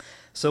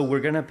So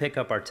we're going to pick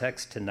up our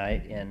text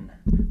tonight in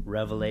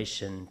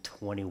Revelation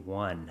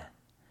 21.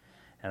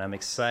 And I'm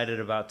excited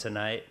about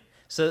tonight.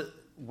 So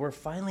we're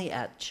finally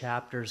at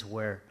chapters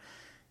where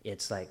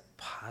it's like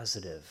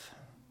positive.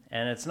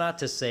 And it's not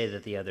to say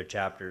that the other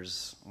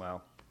chapters,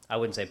 well, I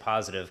wouldn't say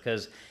positive,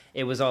 because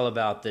it was all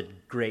about the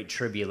great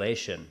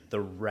tribulation,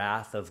 the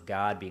wrath of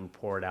God being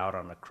poured out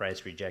on a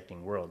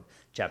Christ-rejecting world,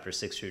 chapter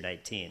 6 through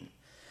 19.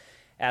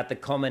 At the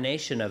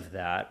culmination of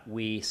that,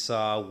 we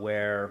saw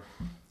where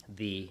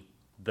the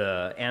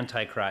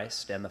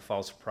Antichrist and the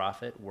false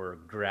prophet were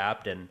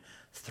grabbed and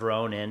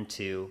thrown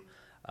into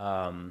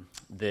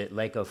the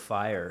lake of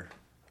fire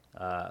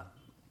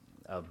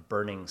of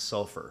burning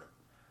sulfur,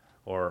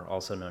 or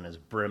also known as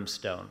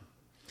brimstone.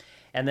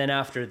 And then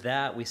after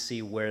that, we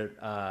see where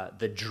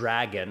the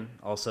dragon,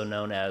 also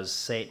known as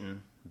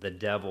Satan, the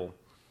devil,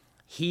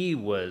 he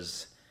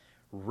was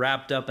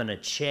wrapped up in a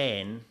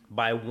chain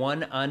by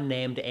one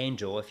unnamed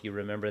angel, if you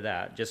remember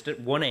that. Just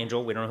one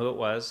angel, we don't know who it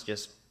was,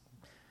 just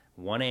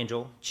one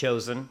angel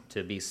chosen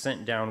to be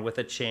sent down with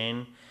a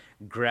chain,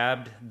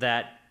 grabbed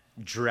that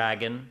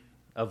dragon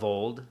of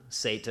old,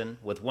 Satan,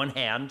 with one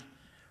hand,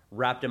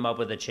 wrapped him up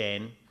with a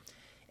chain,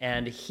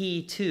 and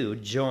he too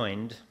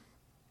joined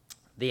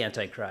the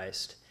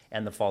Antichrist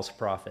and the false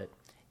prophet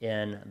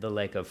in the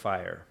lake of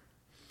fire.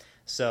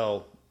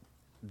 So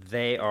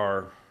they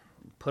are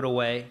put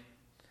away.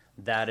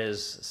 That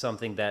is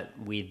something that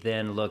we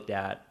then looked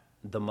at,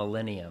 the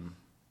millennium,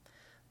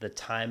 the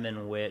time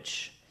in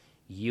which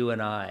you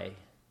and I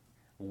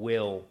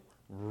will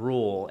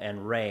rule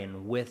and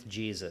reign with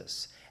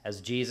Jesus.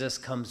 As Jesus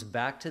comes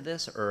back to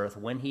this earth,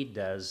 when he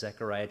does,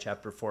 Zechariah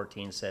chapter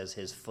 14 says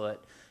his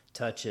foot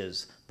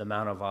touches the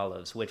Mount of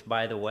Olives, which,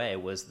 by the way,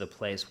 was the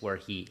place where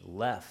he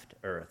left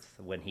earth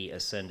when he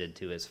ascended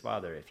to his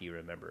Father, if you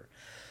remember.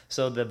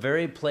 So the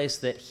very place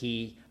that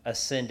he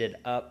ascended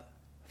up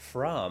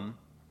from,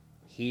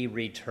 he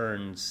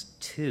returns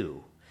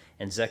to.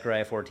 And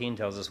Zechariah 14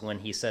 tells us when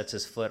he sets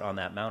his foot on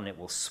that mountain, it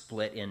will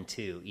split in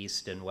two,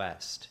 east and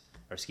west.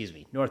 Or excuse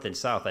me, north and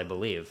south, I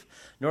believe.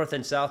 North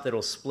and south,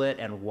 it'll split,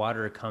 and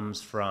water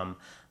comes from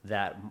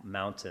that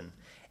mountain.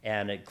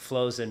 And it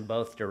flows in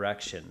both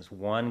directions.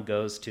 One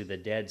goes to the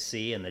Dead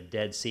Sea, and the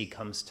Dead Sea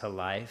comes to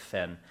life,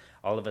 and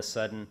all of a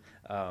sudden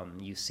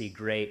you see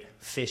great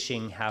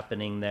fishing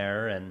happening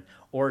there, and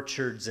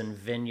orchards and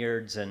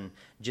vineyards, and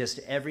just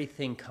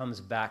everything comes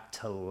back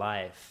to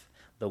life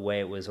the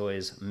way it was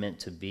always meant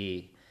to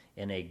be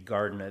in a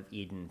Garden of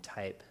Eden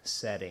type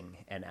setting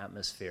and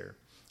atmosphere.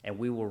 And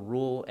we will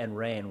rule and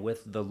reign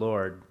with the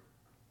Lord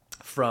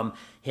from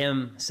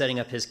him setting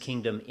up his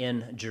kingdom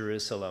in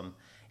Jerusalem.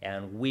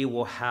 And we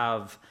will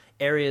have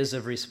areas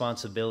of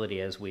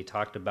responsibility, as we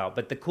talked about.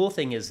 But the cool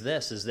thing is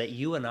this, is that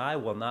you and I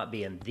will not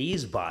be in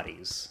these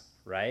bodies,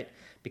 right?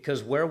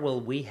 Because where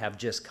will we have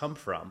just come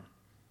from?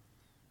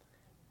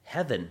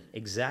 Heaven,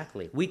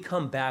 exactly. We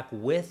come back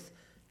with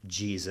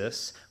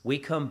Jesus. We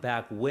come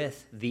back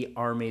with the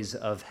armies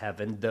of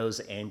heaven, those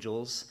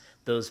angels,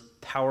 those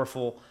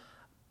powerful,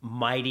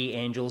 mighty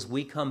angels.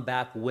 We come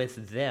back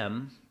with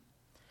them,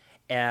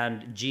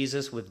 and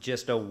Jesus, with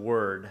just a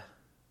word,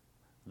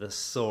 the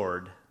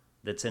sword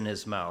that's in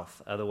his mouth,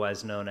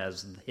 otherwise known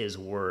as his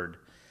word,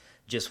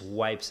 just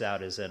wipes out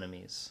his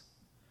enemies.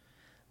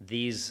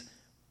 These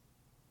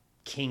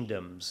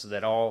kingdoms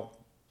that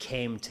all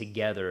came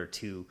together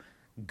to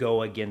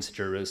go against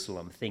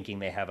Jerusalem, thinking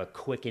they have a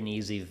quick and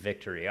easy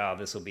victory. Oh,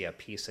 this will be a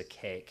piece of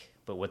cake.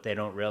 But what they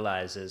don't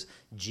realize is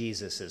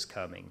Jesus is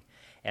coming.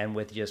 And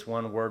with just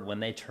one word,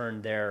 when they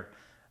turn their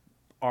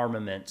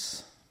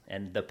armaments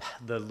and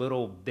the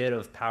little bit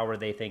of power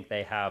they think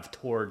they have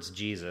towards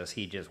Jesus,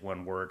 he just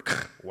one word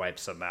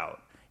wipes them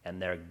out, and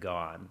they're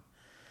gone.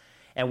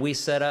 And he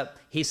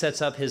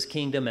sets up his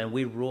kingdom, and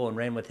we rule and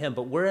reign with him,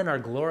 but we're in our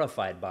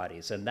glorified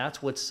bodies, and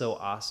that's what's so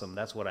awesome.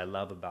 That's what I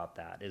love about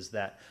that, is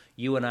that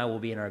you and I will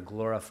be in our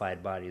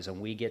glorified bodies,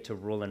 and we get to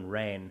rule and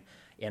reign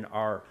in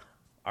our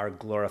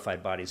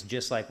glorified bodies.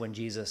 Just like when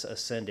Jesus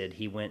ascended,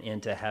 he went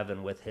into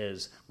heaven with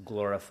his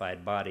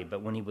glorified body.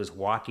 But when he was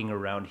walking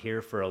around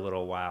here for a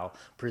little while,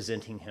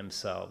 presenting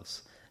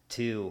himself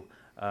to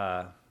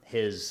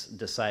his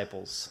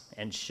disciples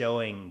and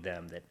showing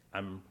them that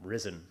I'm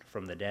risen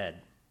from the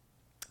dead.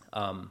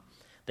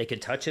 They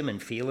could touch him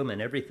and feel him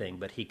and everything,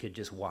 but he could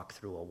just walk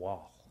through a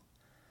wall.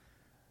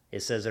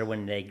 It says there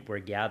when they were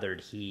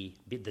gathered,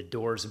 the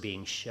doors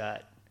being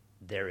shut,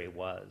 there he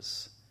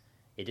was.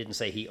 It didn't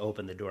say he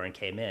opened the door and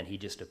came in. He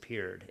just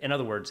appeared. In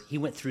other words, he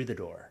went through the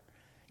door.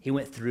 He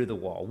went through the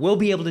wall. We'll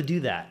be able to do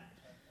that.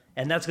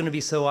 And that's going to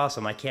be so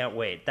awesome. I can't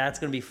wait. That's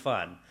going to be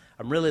fun.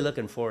 I'm really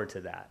looking forward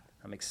to that.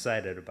 I'm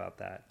excited about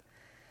that.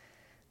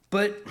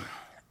 But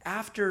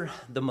after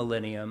the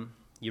millennium,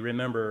 you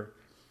remember,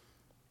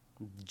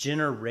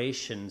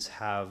 generations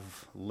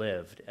have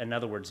lived. In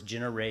other words,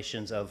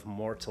 generations of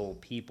mortal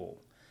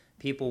people.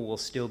 People will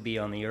still be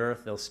on the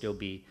earth. They'll still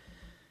be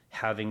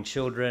having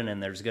children,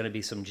 and there's going to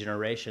be some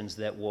generations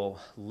that will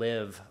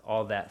live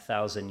all that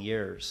 1,000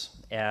 years.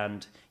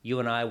 And you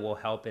and I will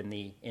help in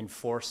the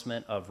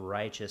enforcement of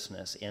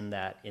righteousness in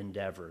that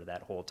endeavor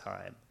that whole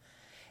time.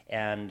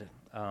 And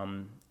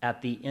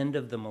at the end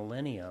of the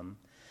millennium,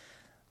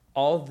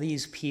 all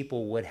these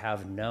people would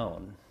have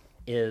known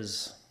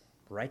is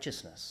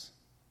righteousness.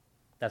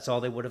 That's all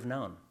they would have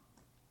known.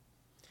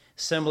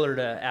 Similar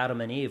to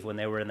Adam and Eve when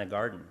they were in the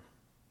garden.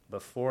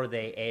 Before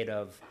they ate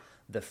of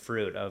the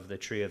fruit of the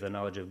tree of the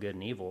knowledge of good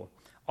and evil,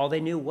 all they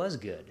knew was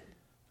good.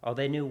 All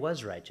they knew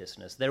was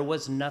righteousness. There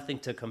was nothing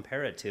to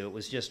compare it to. It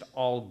was just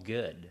all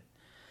good.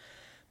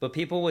 But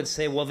people would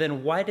say, well,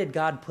 then why did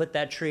God put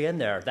that tree in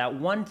there? That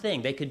one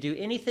thing. They could do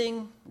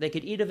anything. They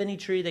could eat of any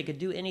tree. They could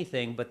do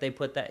anything, but he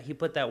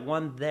put that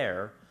one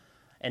there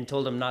and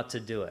told them not to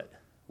do it.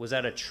 Was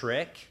that a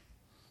trick?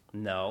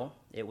 No,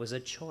 it was a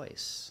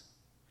choice.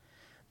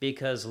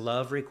 Because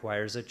love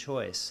requires a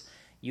choice.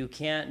 You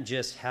can't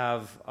just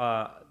have,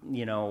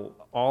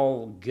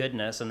 all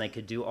goodness and they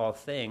could do all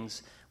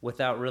things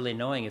without really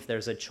knowing if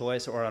there's a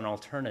choice or an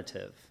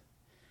alternative.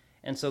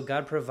 And so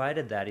God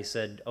provided that. He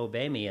said,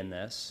 obey me in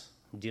this.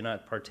 Do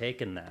not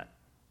partake in that.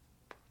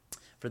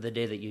 For the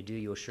day that you do,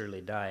 you'll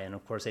surely die. And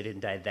of course, they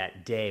didn't die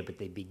that day, but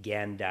they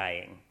began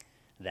dying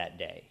that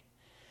day.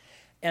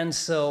 And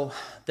so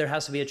there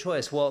has to be a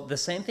choice. Well, the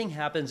same thing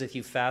happens if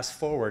you fast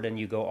forward and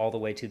you go all the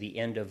way to the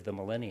end of the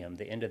millennium,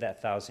 the end of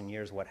that 1,000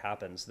 years. What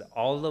happens?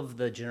 All of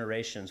the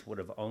generations would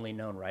have only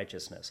known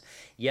righteousness.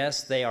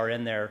 Yes, they are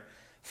in their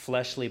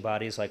fleshly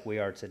bodies like we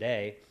are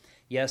today.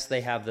 Yes,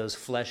 they have those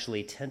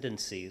fleshly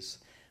tendencies.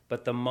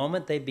 But the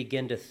moment they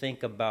begin to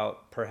think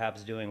about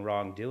perhaps doing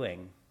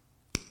wrongdoing,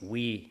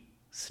 we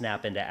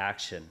snap into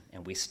action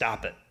and we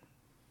stop it.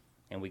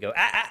 And we go,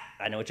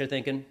 I know what you're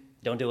thinking.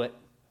 Don't do it,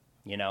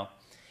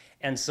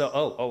 And so,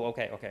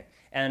 okay.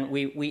 And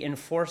we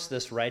enforce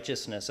this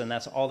righteousness, and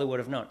that's all they would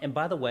have known. And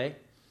by the way,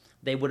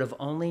 they would have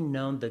only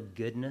known the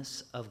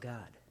goodness of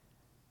God,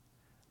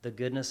 the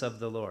goodness of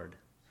the Lord.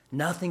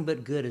 Nothing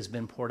but good has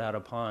been poured out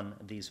upon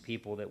these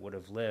people that would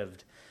have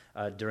lived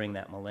during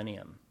that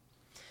millennium.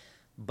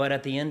 But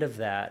at the end of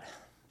that,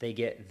 they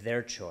get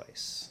their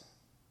choice.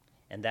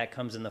 And that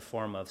comes in the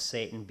form of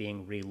Satan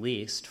being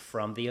released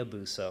from the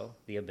abuso,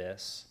 the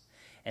abyss.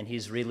 And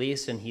he's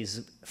released and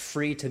he's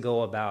free to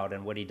go about.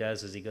 And what he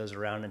does is he goes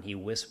around and he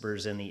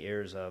whispers in the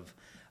ears of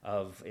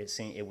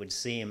it would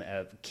seem,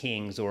 of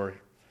kings or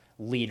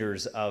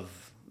leaders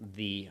of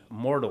the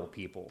mortal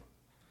people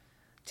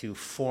to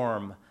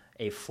form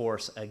a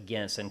force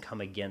against and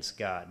come against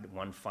God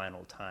one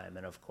final time.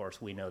 And of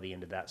course, we know the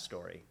end of that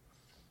story.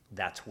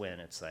 That's when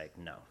it's like,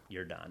 no,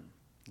 you're done.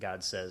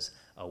 God says,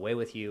 away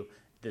with you.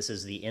 This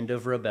is the end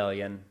of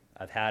rebellion.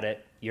 I've had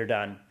it. You're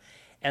done.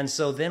 And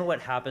so then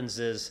what happens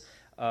is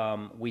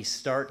we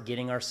start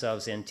getting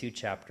ourselves into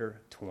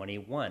chapter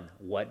 21.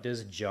 What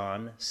does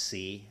John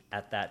see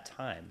at that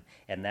time?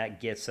 And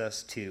that gets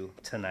us to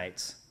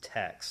tonight's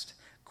text.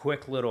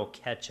 Quick little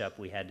catch-up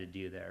we had to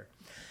do there.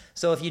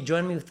 So if you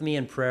join me with me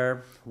in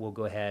prayer, we'll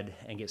go ahead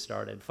and get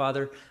started.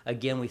 Father,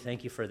 again, we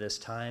thank you for this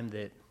time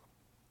that,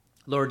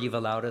 Lord, you've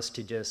allowed us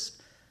to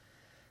just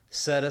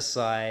set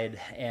aside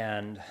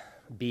and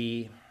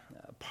be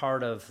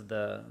part of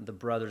the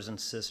brothers and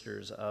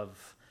sisters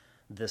of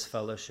this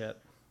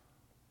fellowship.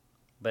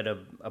 But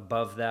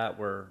above that,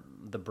 we're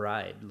the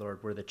bride,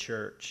 Lord. We're the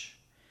church.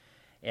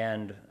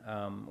 And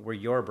we're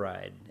your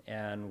bride.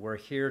 And we're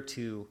here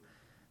to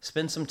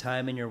spend some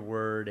time in your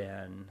word.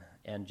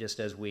 And just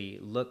as we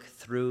look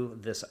through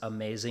this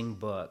amazing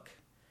book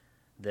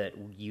that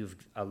you've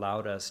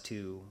allowed us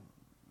to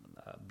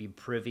be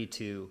privy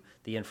to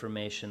the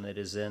information that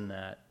is in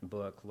that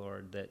book,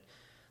 Lord, that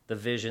the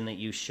vision that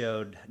you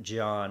showed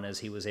John as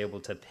he was able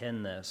to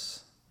pen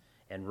this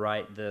and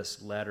write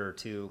this letter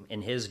to,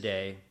 in his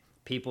day,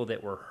 people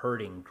that were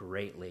hurting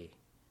greatly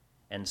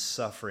and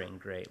suffering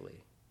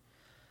greatly.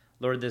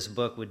 Lord, this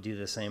book would do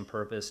the same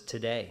purpose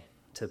today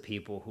to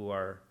people who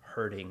are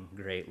hurting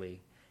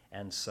greatly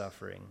and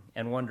suffering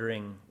and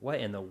wondering what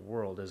in the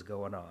world is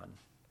going on.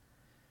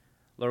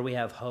 Lord, we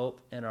have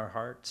hope in our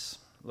hearts.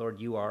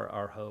 Lord, you are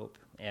our hope.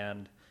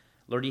 And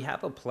Lord, you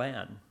have a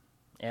plan.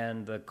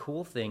 And the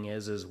cool thing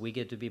is we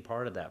get to be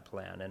part of that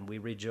plan, and we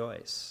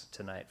rejoice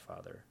tonight,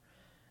 Father,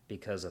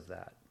 because of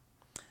that.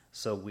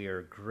 So we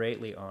are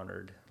greatly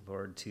honored,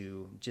 Lord,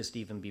 to just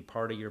even be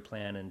part of your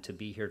plan and to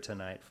be here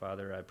tonight,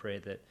 Father. I pray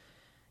that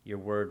your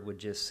word would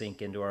just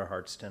sink into our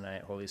hearts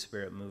tonight. Holy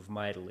Spirit, move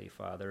mightily,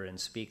 Father, and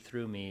speak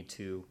through me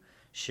to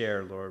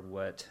share, Lord,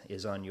 what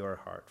is on your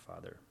heart,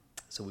 Father.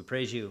 So we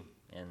praise you,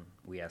 and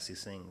we ask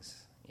these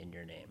things in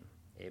your name.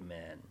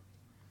 Amen.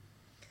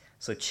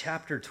 So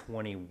chapter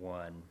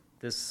 21,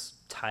 this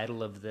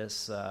title of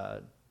this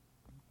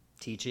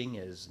teaching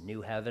is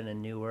New Heaven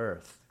and New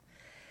Earth.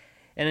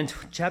 And in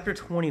chapter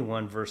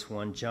 21, verse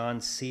 1, John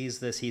sees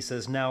this. He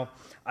says, "Now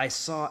I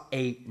saw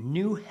a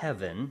new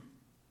heaven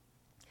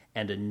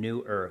and a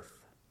new earth.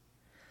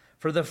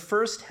 For the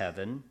first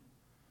heaven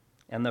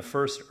and the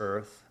first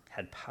earth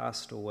had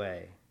passed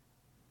away.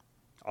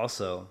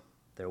 Also,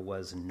 there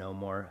was no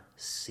more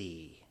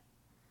sea.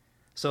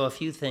 So a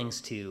few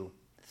things to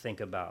think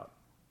about.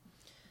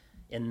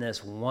 In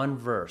this one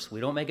verse, we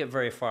don't make it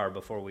very far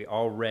before we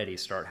already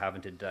start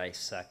having to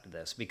dissect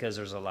this, because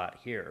there's a lot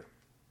here.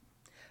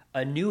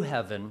 A new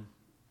heaven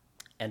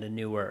and a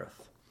new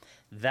earth.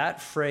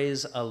 That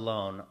phrase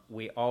alone,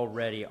 we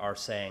already are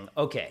saying,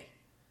 okay,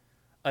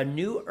 a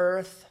new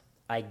earth,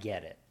 I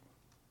get it.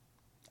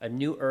 A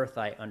new earth,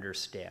 I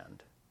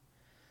understand.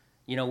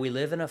 You know, we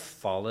live in a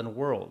fallen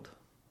world,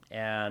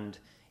 and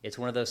it's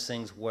one of those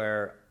things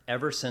where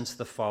ever since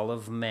the fall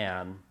of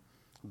man,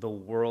 the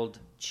world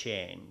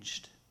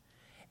changed.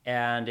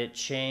 And it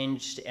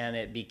changed and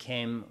it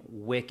became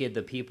wicked.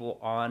 The people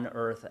on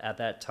earth at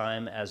that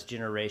time, as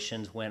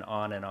generations went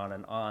on and on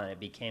and on,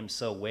 it became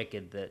so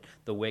wicked that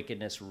the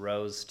wickedness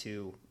rose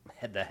to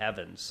the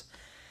heavens.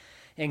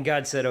 And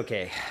God said,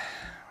 okay,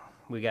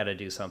 we got to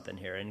do something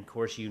here. And of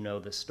course, you know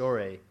the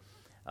story.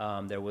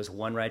 There was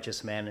one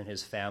righteous man in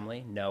his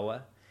family,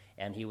 Noah,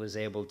 and he was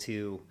able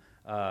to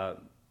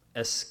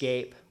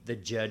escape the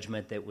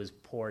judgment that was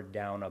poured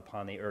down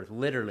upon the earth,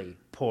 literally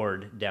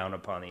poured down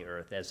upon the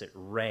earth as it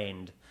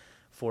rained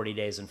 40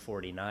 days and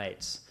 40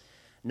 nights.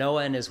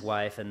 Noah and his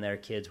wife and their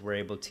kids were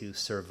able to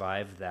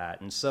survive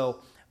that. And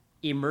so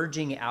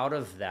emerging out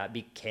of that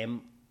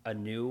became a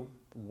new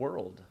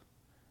world.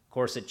 Of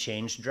course, it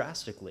changed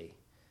drastically.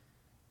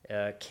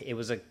 It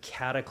was a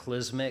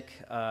cataclysmic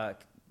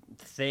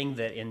thing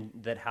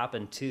that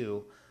happened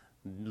to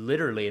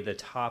literally the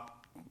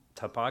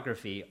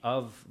topography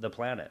of the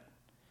planet.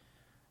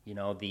 You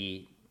know,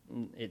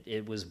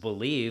 it was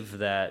believed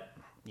that,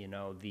 you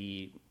know,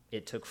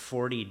 it took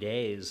 40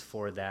 days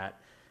for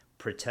that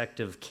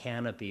protective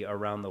canopy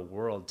around the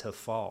world to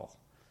fall.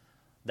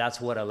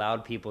 That's what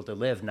allowed people to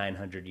live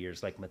 900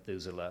 years, like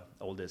Methuselah,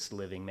 oldest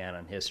living man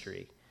in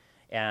history.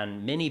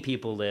 And many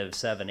people live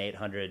 700,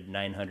 800,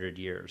 900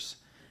 years.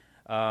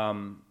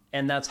 And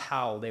that's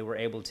how they were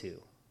able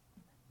to.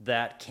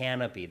 That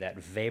canopy, that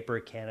vapor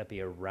canopy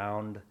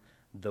around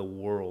the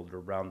world,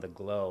 around the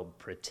globe,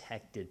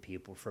 protected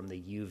people from the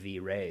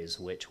UV rays,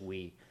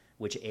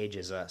 which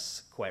ages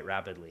us quite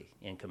rapidly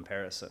in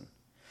comparison.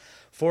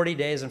 40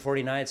 days and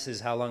 40 nights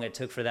is how long it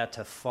took for that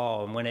to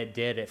fall. And when it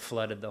did, it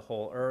flooded the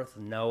whole earth.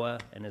 Noah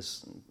and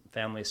his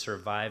family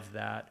survived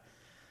that.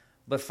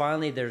 But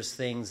finally, there's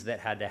things that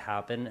had to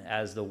happen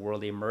as the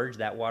world emerged.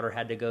 That water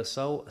had to go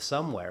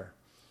somewhere.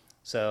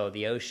 So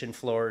the ocean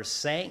floors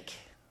sank,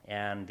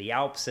 and the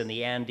Alps and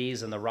the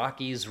Andes and the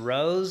Rockies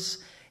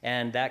rose,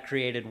 and that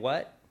created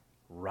what?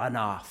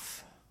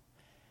 Runoff,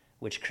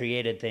 which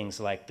created things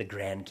like the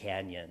Grand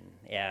Canyon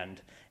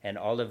and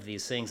all of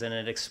these things. And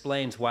it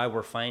explains why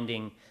we're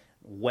finding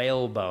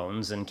whale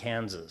bones in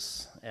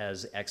Kansas,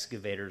 as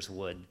excavators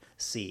would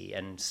see,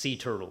 and sea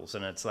turtles.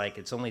 And it's like,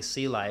 it's only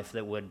sea life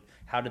that would,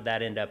 how did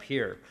that end up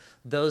here?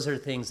 Those are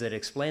things that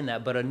explain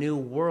that. But a new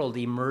world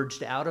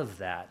emerged out of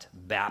that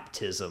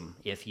baptism,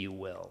 if you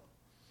will.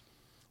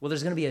 Well,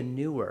 there's going to be a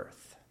new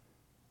earth.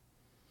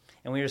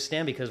 And we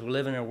understand, because we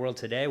live in a world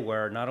today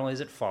where not only is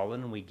it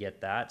fallen, we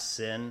get that,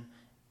 sin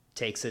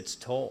takes its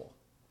toll.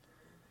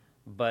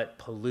 But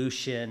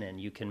pollution, and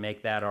you can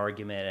make that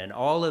argument, and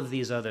all of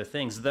these other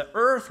things. The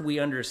earth, we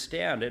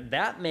understand it.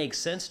 That makes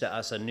sense to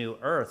us, a new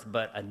earth,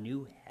 but a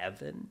new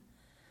heaven?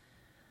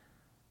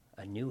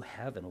 A new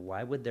heaven.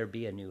 Why would there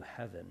be a new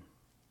heaven?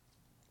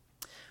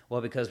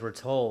 Well, because we're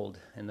told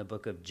in the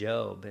book of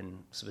Job,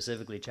 and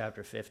specifically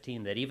chapter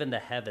 15, that even the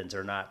heavens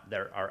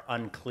are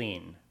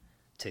unclean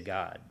to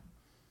God.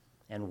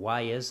 And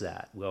why is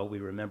that? Well, we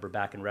remember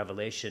back in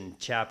Revelation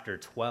chapter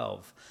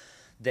 12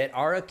 that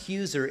our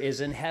accuser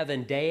is in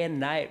heaven day and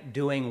night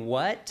doing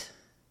what?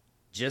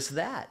 Just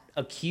that,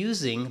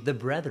 accusing the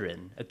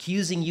brethren,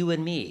 accusing you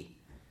and me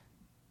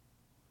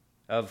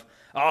of,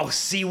 oh,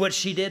 see what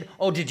she did?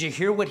 Oh, did you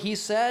hear what he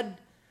said?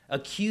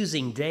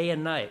 Accusing day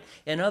and night.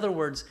 In other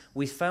words,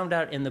 we found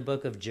out in the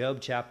book of Job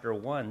chapter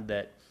 1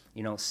 that,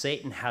 you know,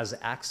 Satan has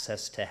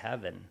access to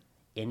heaven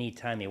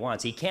anytime he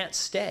wants. He can't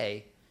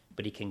stay,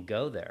 but he can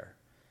go there.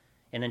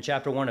 And in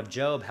chapter 1 of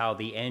Job, how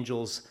the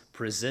angels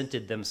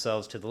presented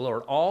themselves to the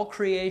Lord. All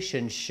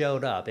creation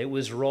showed up. It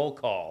was roll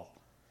call.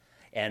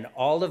 And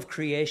all of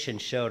creation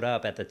showed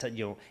up at the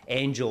time,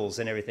 angels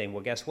and everything.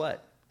 Well, guess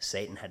what?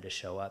 Satan had to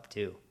show up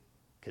too,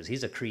 because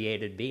he's a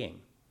created being.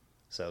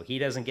 So he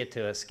doesn't get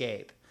to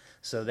escape.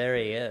 So there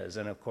he is.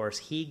 And of course,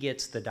 he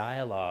gets the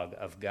dialogue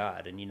of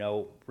God.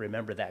 And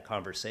remember that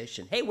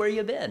conversation. Hey, where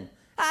you been?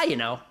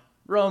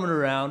 Roaming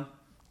around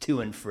to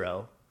and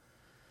fro.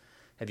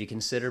 Have you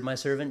considered my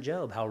servant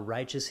Job, how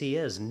righteous he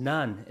is?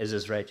 None is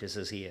as righteous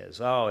as he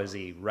is. Oh, is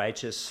he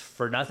righteous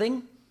for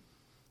nothing?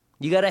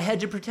 You got a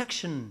hedge of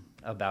protection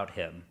about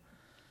him.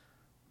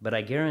 But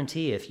I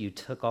guarantee if you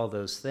took all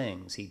those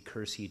things, he'd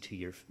curse you to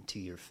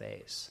your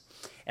face.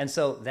 And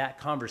so that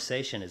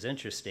conversation is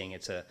interesting.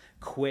 It's a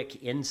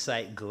quick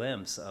insight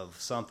glimpse of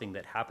something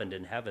that happened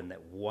in heaven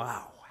that,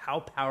 wow, how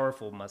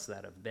powerful must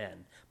that have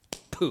been?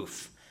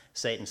 Poof,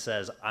 Satan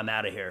says, I'm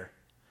out of here.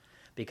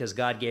 Because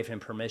God gave him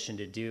permission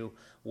to do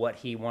what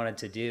he wanted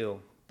to do.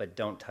 but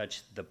don't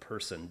touch the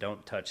person,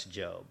 don't touch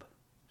Job.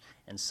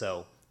 And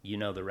so you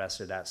know the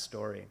rest of that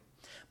story.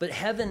 But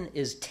heaven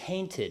is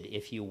tainted,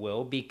 if you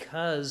will,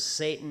 because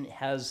Satan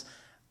has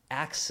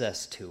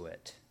access to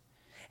it.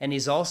 And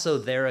he's also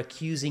there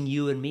accusing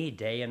you and me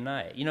day and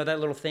night. You know that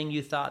little thing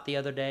you thought the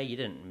other day? You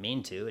didn't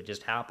mean to. It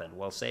just happened.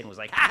 Well, Satan was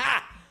like, ha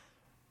ha!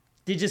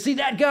 Did you see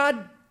that,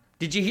 God?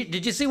 Did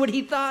you see what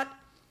he thought?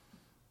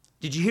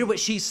 Did you hear what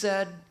she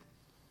said?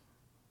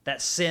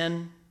 That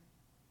sin.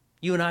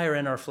 You and I are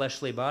in our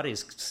fleshly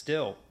bodies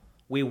still.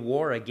 We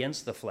war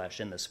against the flesh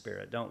and the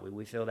spirit, don't we?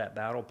 We feel that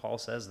battle. Paul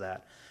says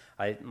that.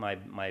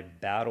 My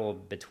battle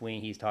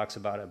between, he talks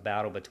about a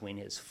battle between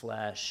his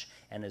flesh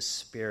and his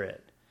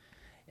spirit.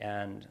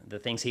 And the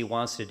things he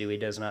wants to do, he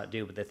does not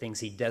do. But the things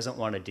he doesn't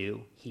want to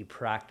do, he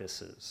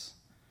practices.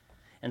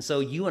 And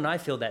so you and I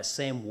feel that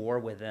same war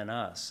within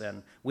us.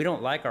 And we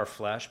don't like our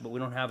flesh, but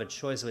we don't have a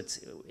choice.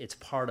 It's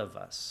part of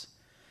us.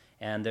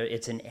 And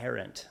it's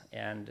inerrant.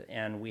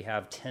 And we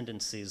have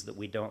tendencies that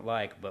we don't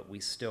like, but we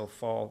still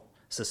fall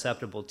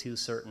susceptible to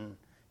certain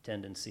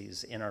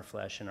tendencies in our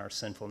flesh and our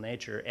sinful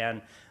nature.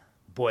 And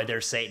boy,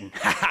 there's Satan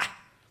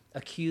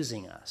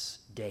accusing us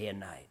day and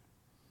night.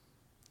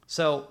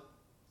 So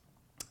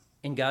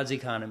in God's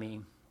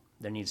economy,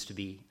 there needs to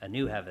be a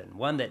new heaven,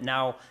 one that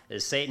now,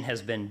 as Satan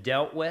has been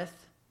dealt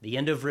with, the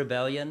end of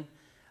rebellion,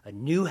 a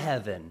new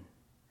heaven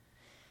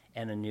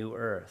and a new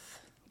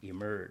earth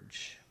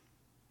emerge.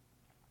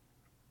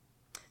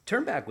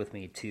 Turn back with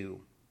me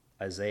to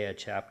Isaiah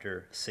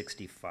chapter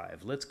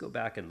 65. Let's go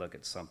back and look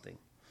at something.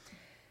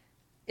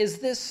 Is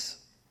this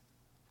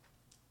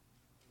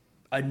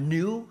a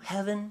new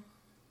heaven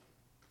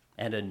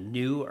and a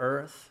new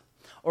earth?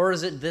 Or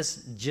is it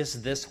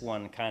just this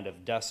one kind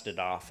of dusted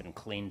off and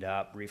cleaned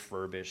up,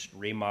 refurbished,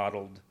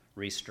 remodeled,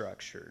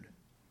 restructured?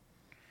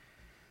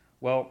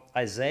 Well,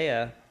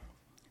 Isaiah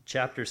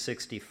chapter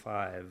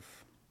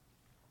 65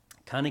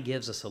 kind of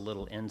gives us a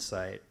little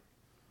insight.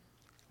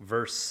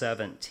 Verse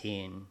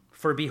 17,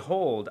 for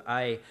behold,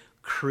 I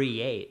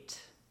create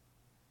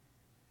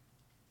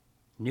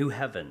new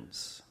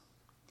heavens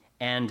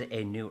and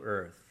a new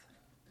earth,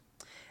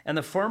 and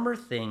the former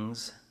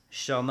things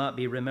shall not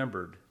be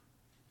remembered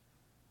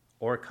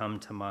or come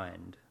to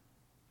mind.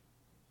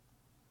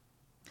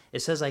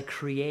 It says, I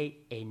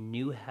create a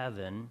new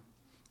heaven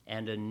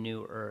and a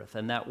new earth.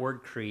 And that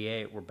word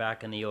create, we're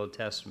back in the Old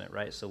Testament,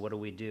 right? So what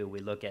do? We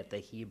look at the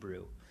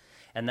Hebrew.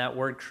 And that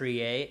word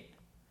create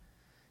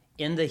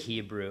in the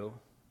Hebrew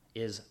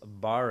is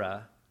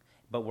bara,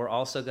 but we're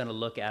also going to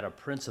look at a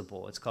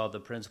principle. It's called the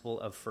principle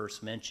of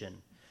first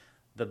mention.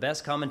 The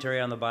best commentary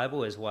on the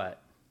Bible is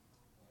what?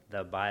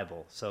 The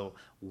Bible. So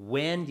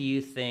when do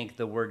you think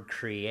the word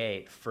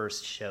create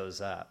first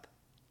shows up?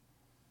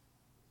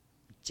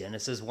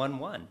 Genesis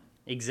 1:1.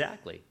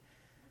 Exactly.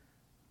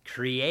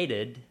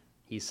 Created,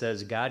 he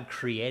says, God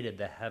created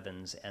the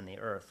heavens and the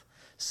earth.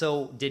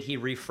 So did he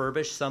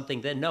refurbish something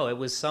then? No, it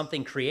was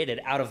something created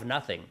out of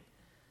nothing.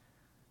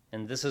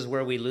 And this is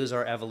where we lose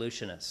our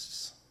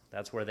evolutionists.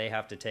 That's where they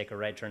have to take a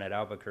right turn at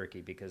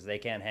Albuquerque because they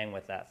can't hang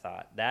with that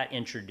thought. That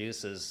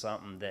introduces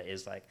something that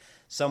is like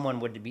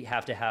someone would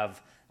have to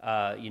have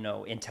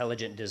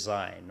intelligent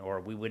design,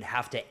 or we would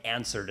have to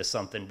answer to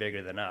something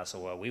bigger than us.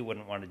 Well, we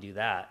wouldn't want to do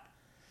that.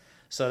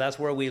 So that's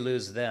where we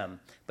lose them.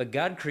 But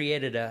God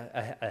created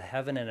a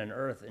heaven and an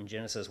earth in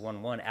Genesis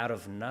 1:1 out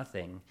of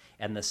nothing.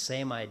 And the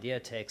same idea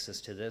takes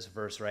us to this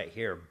verse right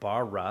here.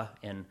 Bara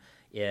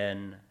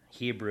in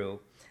Hebrew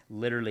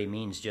literally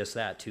means just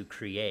that, to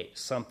create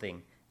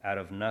something out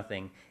of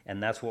nothing.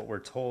 And that's what we're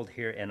told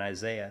here in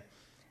Isaiah.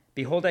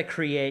 Behold, I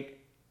create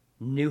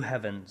new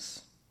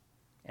heavens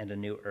and a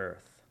new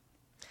earth.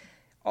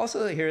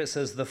 Also here it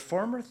says, the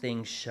former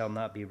things shall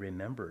not be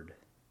remembered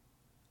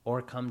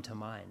or come to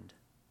mind.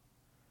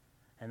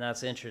 And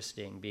that's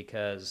interesting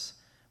because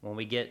when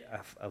we get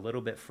a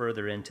little bit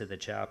further into the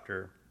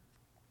chapter,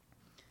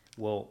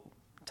 we'll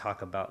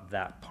talk about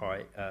that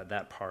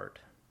part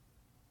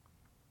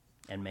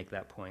and make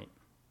that point.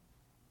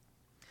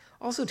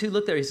 Also, too,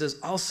 look there, he says,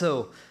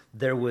 also,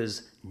 there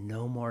was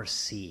no more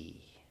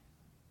sea.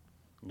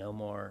 No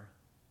more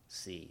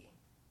sea.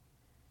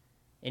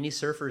 Any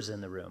surfers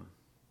in the room?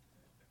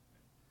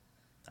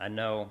 I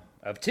know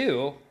of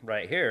two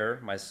right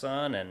here, my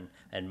son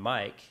and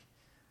Mike,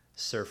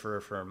 surfer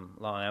from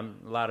Long Island.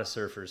 A lot of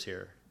surfers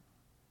here.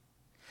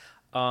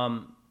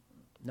 No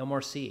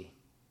more sea.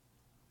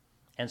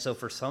 And so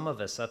for some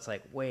of us, that's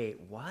like, wait,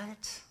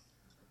 what?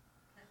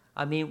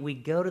 I mean, we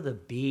go to the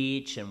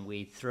beach and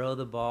we throw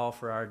the ball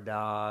for our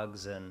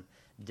dogs and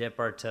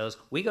dip our toes.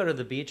 We go to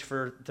the beach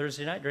for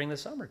Thursday night during the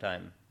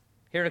summertime.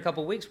 Here in a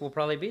couple of weeks, we'll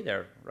probably be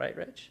there. Right,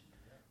 Rich?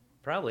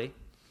 Probably.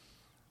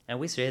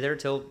 And we stay there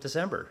till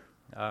December.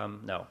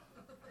 No,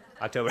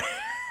 October.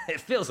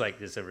 It feels like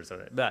December.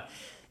 But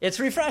it's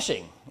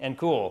refreshing and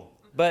cool.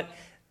 But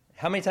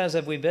how many times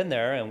have we been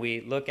there and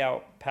we look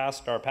out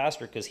past our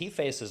pastor because he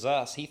faces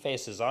us, he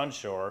faces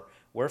onshore,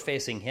 we're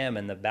facing him,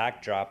 and the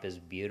backdrop is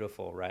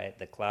beautiful, right?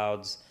 The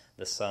clouds,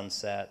 the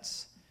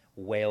sunsets,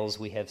 whales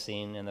we have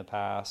seen in the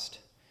past,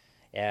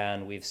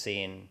 and we've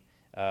seen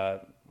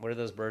What are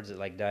those birds that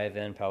like dive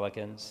in?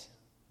 Pelicans.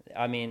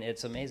 I mean,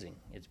 it's amazing.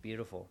 It's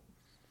beautiful.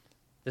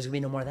 There's going to be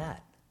no more of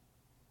that.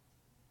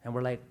 And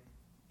we're like,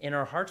 in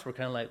our hearts, we're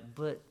kind of like,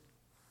 but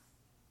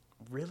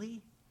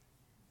really?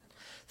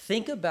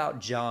 Think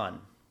about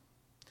John.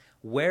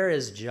 Where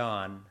is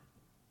John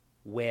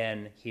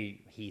when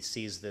he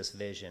sees this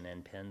vision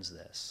and pens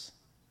this?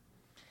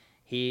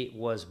 He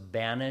was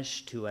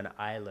banished to an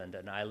island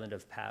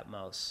of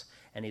Patmos.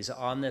 And he's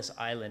on this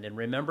island. And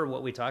remember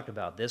what we talked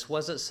about. This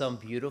wasn't some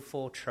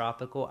beautiful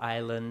tropical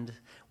island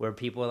where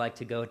people like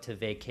to go to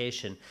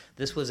vacation.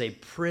 This was a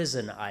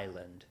prison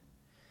island.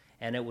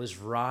 And it was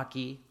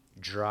rocky,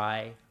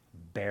 dry,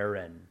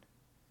 barren.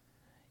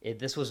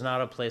 This was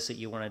not a place that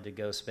you wanted to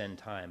go spend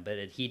time, but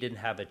he didn't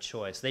have a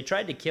choice. They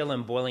tried to kill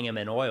him, boiling him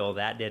in oil.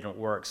 That didn't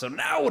work. So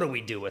now what do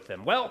we do with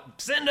him? Well,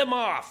 send him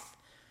off.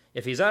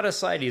 If he's out of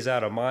sight, he's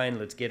out of mind.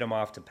 Let's get him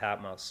off to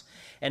Patmos.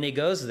 And he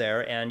goes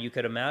there, and you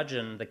could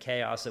imagine the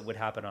chaos that would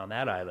happen on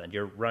that island.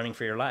 You're running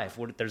for your life.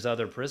 What if there's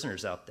other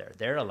prisoners out there?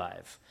 They're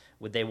alive.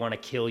 Would they want to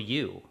kill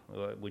you?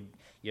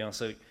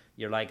 So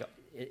you're like,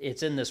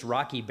 it's in this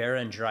rocky,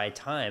 barren, dry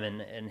time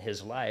in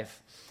his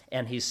life,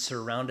 and he's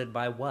surrounded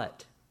by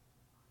what?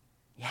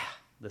 Yeah,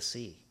 the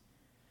sea.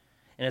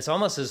 And it's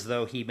almost as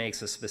though he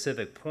makes a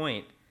specific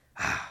point,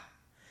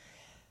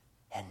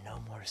 and no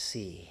more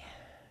sea.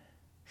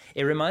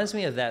 It reminds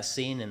me of that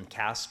scene in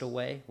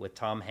Castaway with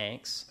Tom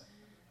Hanks.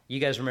 You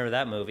guys remember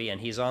that movie,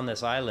 and he's on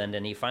this island,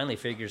 and he finally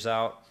figures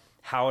out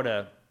how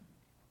to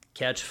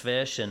catch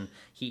fish, and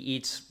he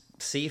eats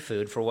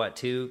seafood for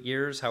 2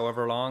 years,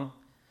 however long,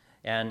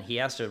 and he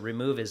has to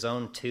remove his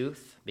own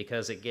tooth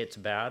because it gets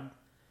bad,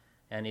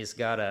 and he's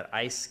got an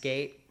ice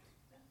skate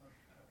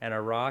and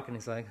a rock, and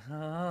he's like,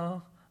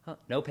 oh,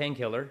 no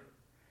painkiller,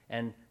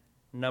 and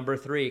number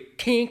 3,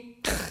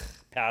 kink,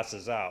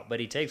 passes out, but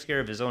he takes care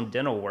of his own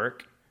dental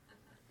work.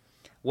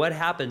 What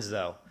happens,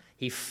 though?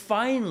 He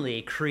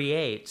finally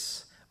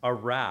creates a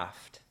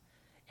raft,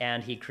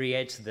 and he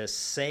creates this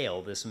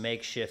sail, this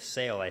makeshift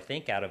sail, I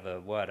think out of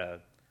a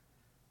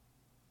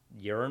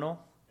urinal?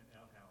 An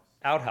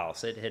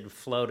outhouse. It had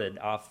floated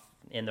off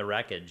in the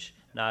wreckage.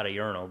 Not a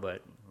urinal,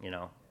 but,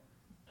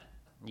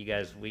 you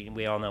guys,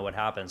 we all know what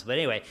happens. But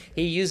anyway,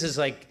 he uses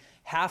like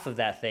half of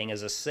that thing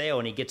as a sail,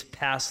 and he gets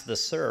past the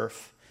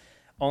surf,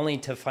 only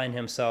to find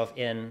himself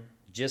in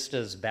just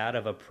as bad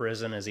of a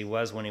prison as he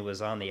was when he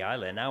was on the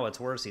island. Now it's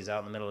worse. He's out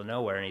in the middle of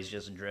nowhere, and he's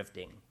just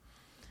drifting.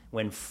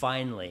 When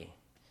finally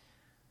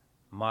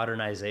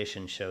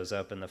modernization shows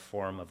up in the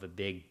form of a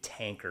big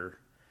tanker,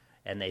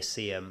 and they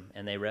see him,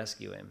 and they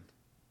rescue him.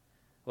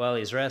 Well,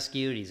 he's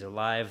rescued. He's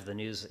alive. The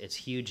news, it's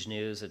huge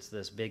news. It's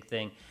this big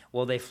thing.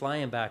 Well, they fly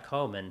him back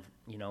home, and,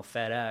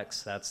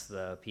 FedEx, that's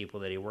the people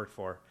that he worked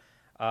for,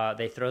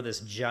 they throw this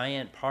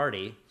giant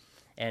party.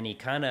 And he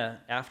kind of,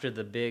 after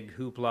the big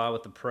hoopla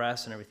with the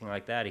press and everything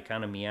like that, he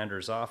kind of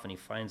meanders off, and he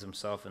finds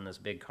himself in this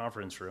big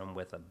conference room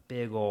with a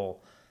big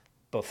old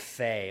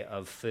buffet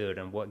of food.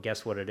 And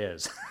guess what it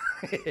is?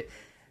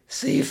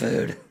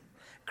 Seafood,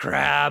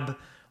 crab,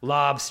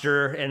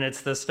 lobster, and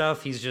it's the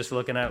stuff he's just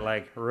looking at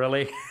like,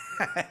 really?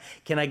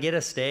 Can I get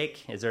a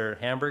steak? Is there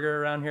a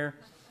hamburger around here?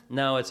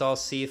 No, it's all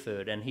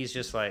seafood. And he's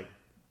just like,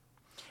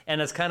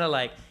 and it's kind of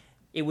like,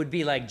 it would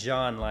be like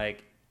John,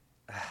 like,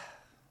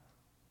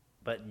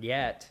 but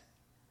yet,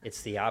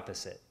 it's the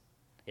opposite.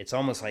 It's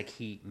almost like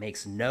he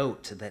makes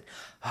note that,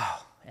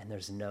 and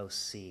there's no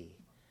sea.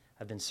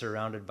 I've been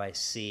surrounded by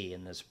sea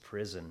in this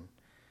prison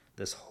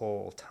this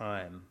whole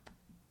time.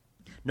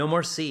 No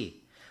more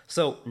sea.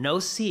 So, no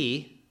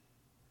sea,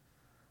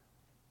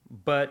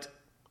 but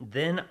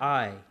then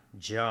I,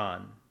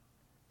 John,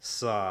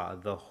 saw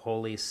the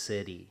holy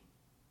city,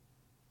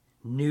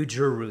 New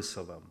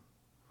Jerusalem,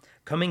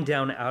 coming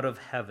down out of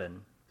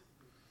heaven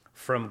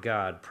from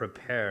God,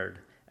 prepared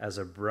as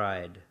a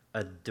bride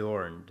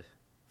adorned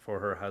for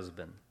her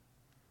husband.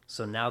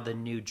 So now the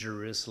New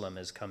Jerusalem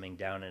is coming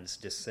down, and it's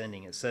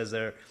descending. It says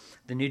there,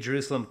 the New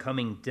Jerusalem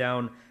coming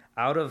down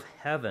out of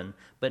heaven.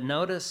 But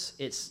notice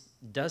it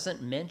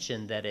doesn't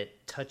mention that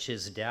it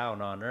touches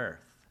down on earth.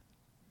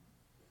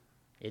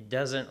 It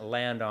doesn't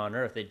land on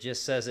earth. It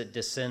just says it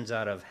descends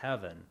out of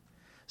heaven.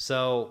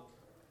 So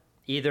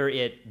either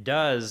it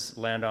does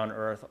land on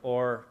earth,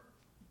 or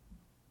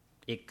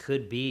it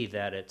could be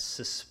that it's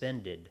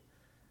suspended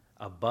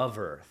above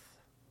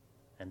earth.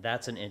 And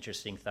that's an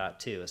interesting thought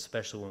too,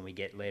 especially when we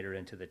get later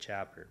into the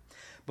chapter.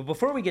 But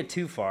before we get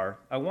too far,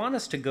 I want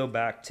us to go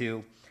back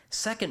to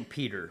 2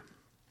 Peter.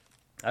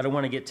 I don't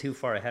want to get too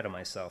far ahead of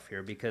myself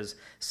here, because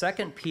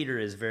 2 Peter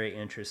is very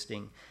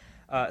interesting.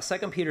 2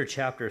 Peter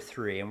chapter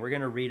 3, and we're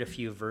going to read a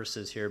few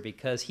verses here,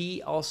 because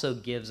he also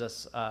gives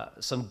us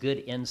some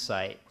good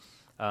insight,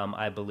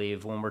 I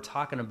believe, when we're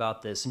talking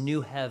about this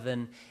new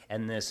heaven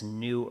and this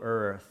new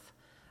earth,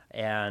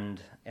 and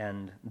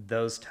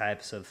those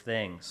types of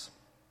things.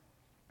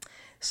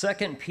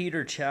 2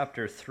 Peter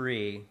chapter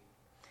 3,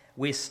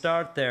 we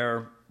start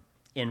there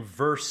in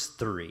verse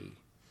 3.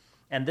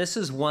 And this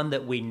is one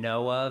that we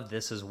know of.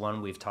 This is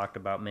one we've talked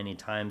about many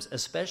times,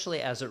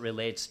 especially as it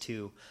relates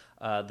to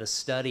the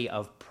study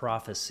of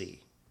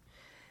prophecy.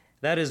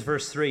 That is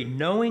verse 3,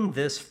 knowing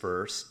this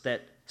first,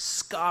 that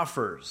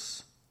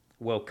scoffers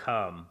will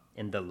come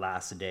in the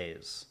last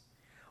days,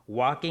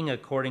 walking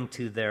according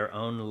to their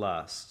own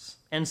lusts,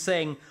 and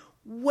saying,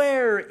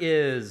 where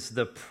is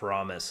the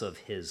promise of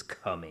his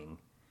coming?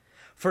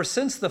 For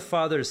since the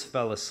fathers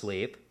fell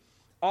asleep,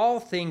 all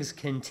things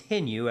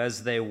continue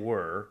as they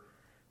were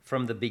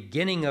from the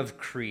beginning of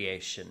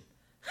creation.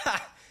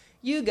 Ha!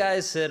 You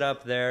guys sit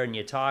up there and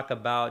you talk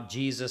about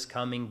Jesus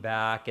coming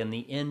back and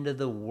the end of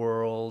the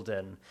world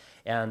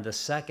and the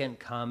second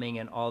coming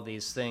and all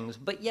these things.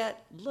 But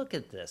yet, look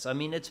at this. I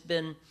mean, it's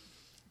been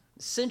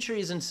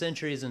centuries and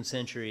centuries and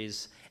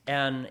centuries,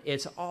 and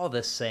it's all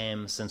the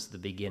same since the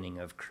beginning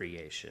of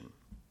creation.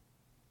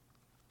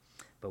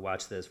 But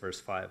watch this, verse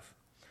 5.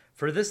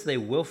 For this they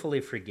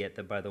willfully forget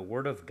that by the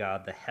word of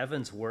God the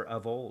heavens were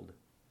of old,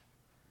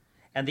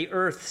 and the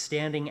earth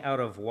standing out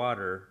of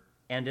water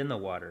and in the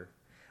water,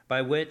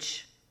 by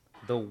which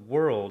the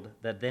world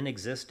that then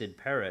existed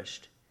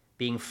perished,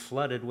 being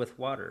flooded with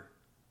water.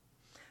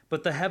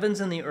 But the heavens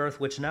and the earth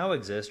which now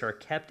exist are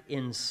kept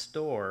in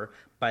store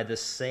by the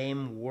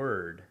same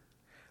word,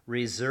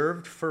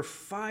 reserved for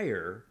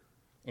fire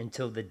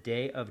until the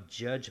day of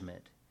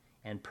judgment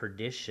and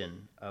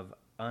perdition of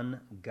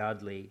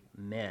ungodly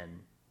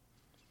men.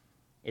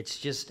 It's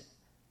just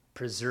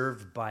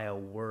preserved by a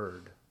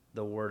word,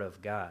 the word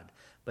of God,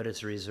 but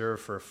it's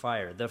reserved for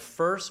fire. The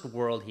first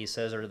world, he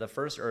says, or the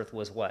first earth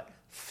was what?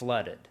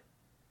 Flooded.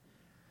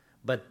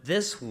 But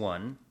this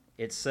one,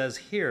 it says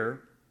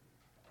here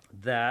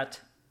that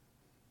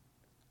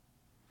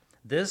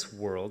this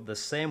world, the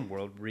same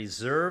world,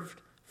 reserved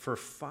for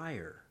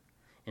fire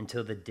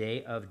until the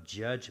day of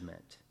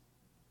judgment.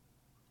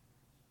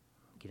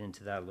 Get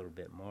into that a little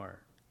bit more.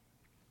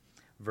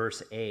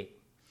 Verse 8,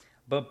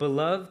 but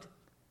beloved,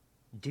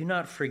 do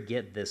not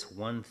forget this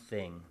one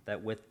thing,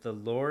 that with the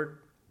Lord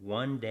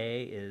 1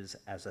 day is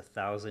as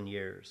 1,000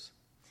 years,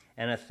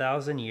 and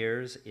 1,000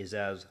 years is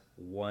as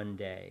 1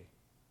 day.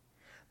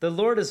 The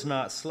Lord is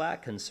not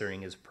slack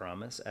concerning his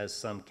promise, as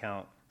some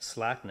count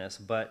slackness,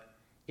 but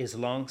is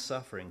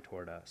long-suffering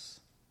toward us,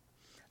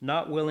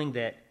 not willing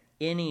that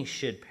any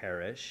should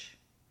perish,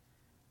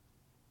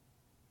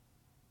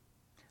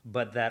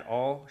 but that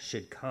all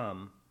should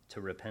come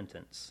to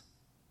repentance.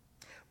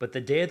 But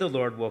the day of the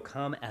Lord will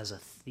come as a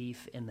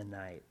thief in the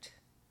night,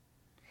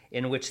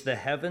 in which the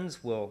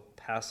heavens will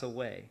pass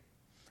away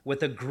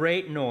with a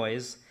great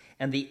noise,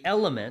 and the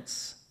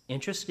elements,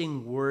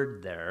 interesting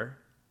word there,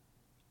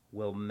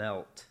 will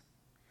melt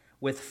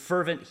with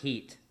fervent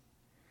heat.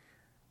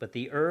 But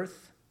the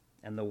earth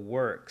and the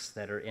works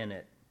that are in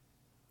it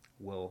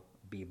will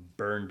be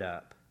burned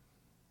up.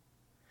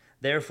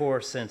 Therefore,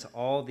 since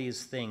all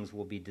these things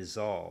will be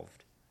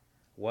dissolved,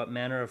 what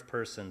manner of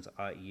persons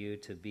ought you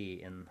to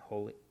be in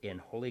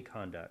holy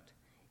conduct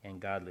and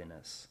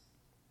godliness?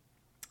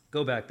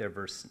 Go back there,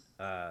 verse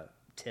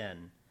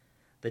 10.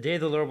 The day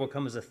of the Lord will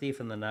come as a thief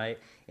in the night,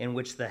 in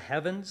which the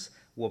heavens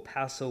will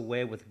pass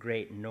away with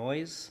great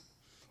noise,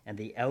 and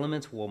the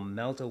elements will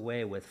melt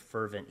away with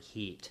fervent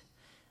heat.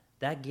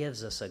 That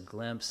gives us a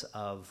glimpse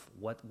of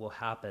what will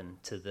happen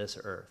to this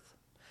earth.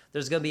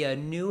 There's going to be a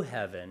new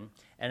heaven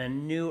and a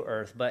new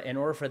earth, but in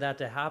order for that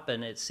to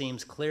happen, it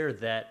seems clear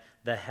that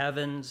the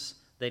heavens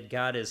that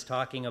God is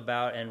talking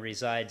about and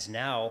resides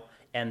now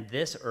and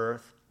this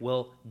earth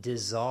will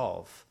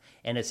dissolve.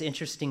 And it's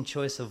interesting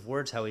choice of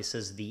words how he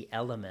says the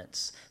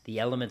elements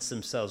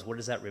themselves. What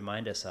does that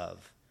remind us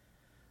of?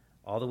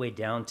 All the way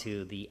down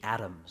to the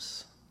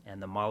atoms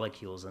and the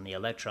molecules and the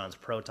electrons,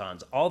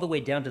 protons, all the way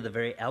down to the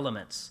very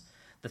elements.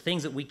 The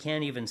things that we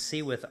can't even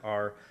see with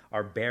our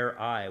bare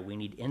eye. We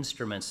need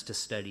instruments to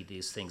study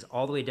these things,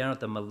 all the way down at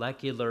the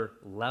molecular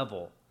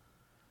level.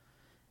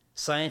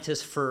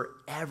 Scientists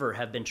forever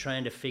have been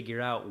trying to figure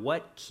out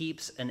what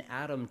keeps an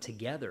atom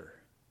together.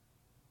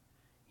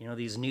 You know,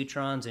 these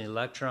neutrons and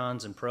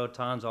electrons and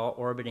protons all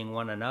orbiting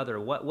one another.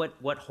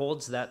 What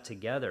holds that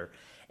together?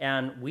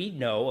 And we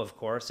know, of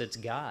course, it's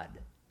God.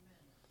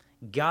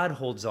 God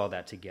holds all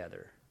that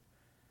together.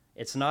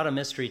 It's not a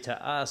mystery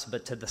to us,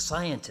 but to the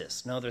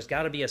scientists. No, there's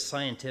got to be a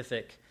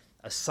scientific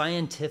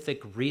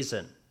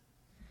reason.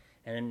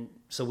 And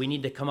so we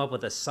need to come up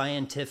with a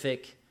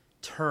scientific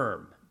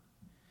term.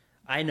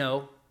 I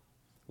know,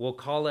 we'll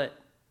call it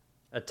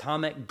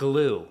atomic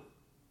glue.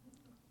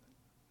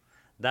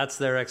 That's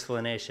their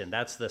explanation.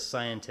 That's the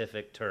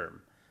scientific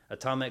term,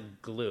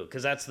 atomic glue,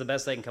 because that's the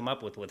best they can come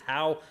up with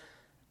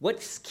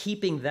what's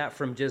keeping that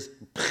from just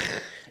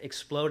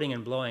exploding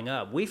and blowing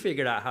up. We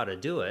figured out how to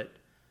do it,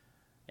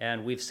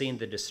 and we've seen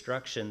the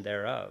destruction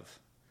thereof.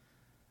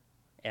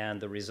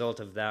 And the result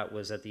of that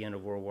was at the end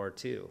of World War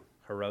II,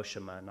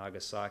 Hiroshima,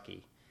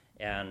 Nagasaki,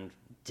 and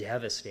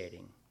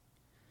devastating.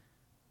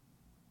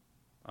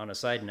 On a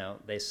side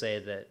note, they say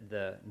that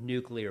the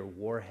nuclear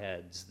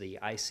warheads, the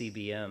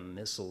ICBM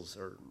missiles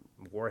or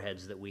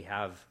warheads that we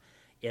have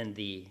in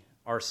the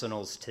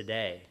arsenals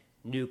today,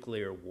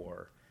 nuclear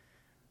war,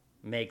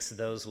 makes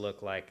those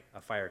look like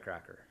a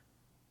firecracker.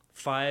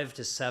 500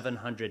 to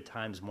 700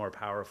 times more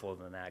powerful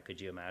than that.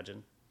 Could you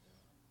imagine?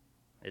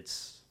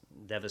 It's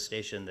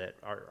devastation that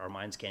our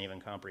minds can't even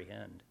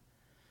comprehend.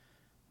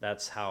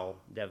 That's how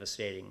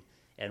devastating,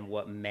 and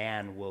what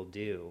man will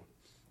do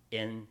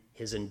in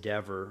his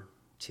endeavor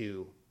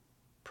to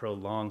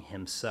prolong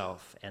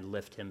himself and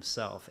lift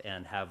himself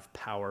and have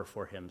power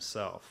for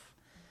himself.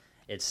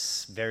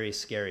 It's very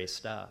scary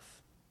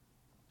stuff.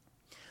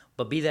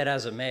 But be that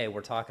as it may,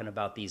 we're talking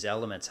about these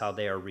elements, how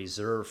they are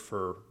reserved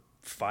for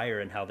fire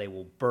and how they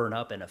will burn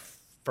up in a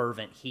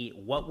fervent heat.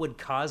 What would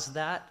cause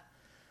that?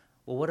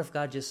 Well, what if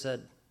God just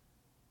said,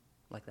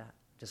 like that,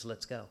 just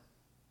let's go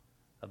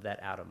of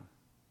that atom?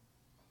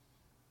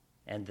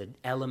 And the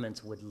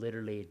elements would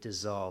literally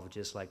dissolve,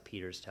 just like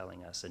Peter's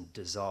telling us, and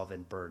dissolve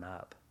and burn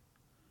up.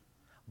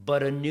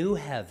 But a new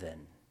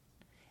heaven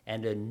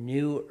and a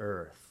new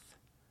earth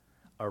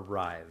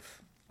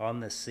arrive on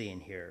the scene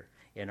here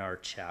in our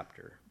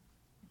chapter.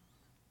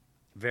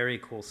 Very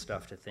cool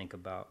stuff to think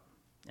about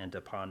and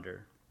to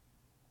ponder.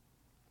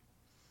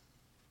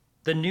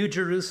 The New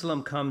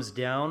Jerusalem comes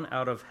down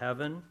out of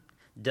heaven,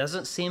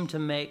 doesn't seem to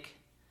make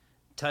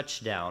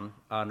touchdown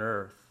on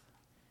earth.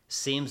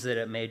 Seems that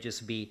it may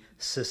just be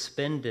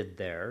suspended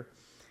there.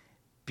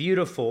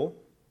 Beautiful,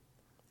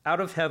 out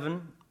of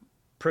heaven,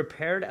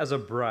 prepared as a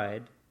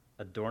bride,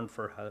 adorned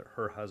for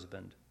her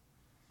husband.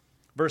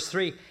 Verse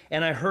 3,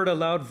 and I heard a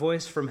loud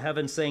voice from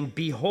heaven saying,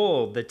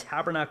 behold, the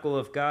tabernacle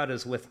of God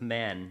is with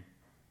men,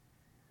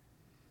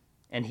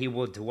 and he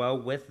will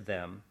dwell with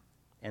them,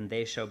 and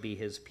they shall be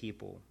his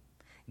people.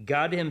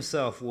 God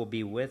himself will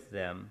be with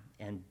them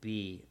and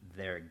be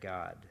their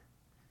God.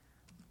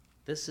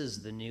 This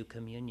is the new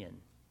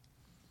communion.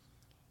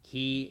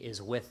 He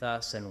is with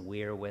us and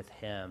we're with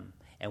him,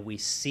 and we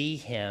see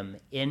him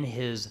in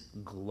his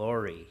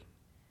glory.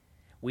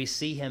 We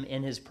see him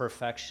in his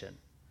perfection.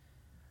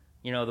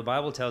 You know, the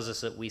Bible tells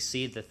us that we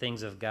see the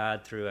things of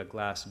God through a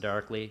glass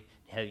darkly.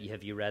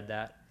 Have you read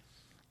that?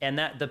 And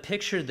that the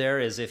picture there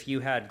is if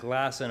you had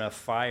glass in a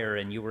fire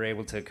and you were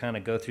able to kind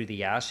of go through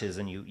the ashes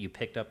and you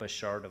picked up a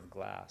shard of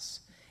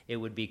glass, it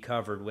would be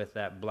covered with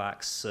that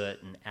black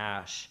soot and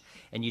ash,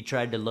 and you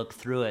tried to look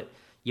through it.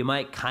 You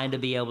might kind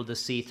of be able to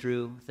see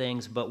through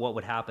things, but what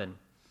would happen?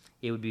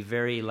 It would be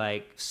very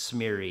like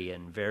smeary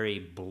and very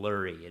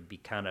blurry. It'd be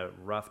kind of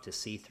rough to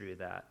see through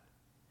that.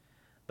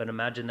 But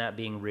imagine that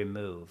being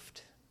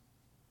removed.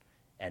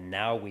 And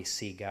now we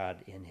see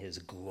God in his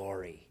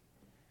glory.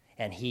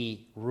 And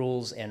he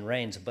rules and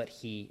reigns, but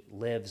he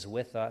lives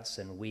with us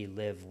and we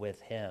live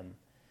with him.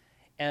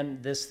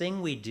 And this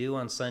thing we do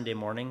on Sunday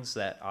mornings,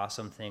 that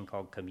awesome thing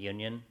called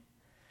communion,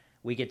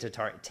 we get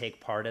to take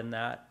part in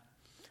that.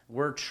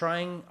 We're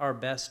trying our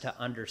best to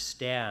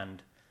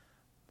understand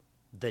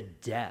the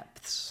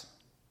depths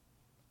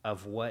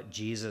of what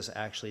Jesus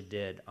actually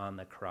did on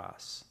the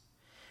cross.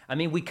 I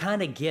mean, we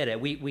kind of get it.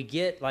 We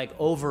get, like,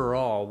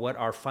 overall what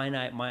our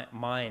finite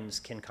minds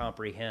can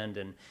comprehend,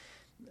 and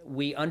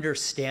we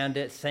understand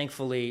it.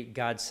 Thankfully,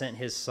 God sent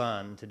his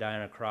son to die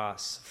on a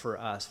cross for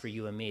us, for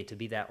you and me, to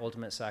be that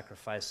ultimate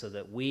sacrifice so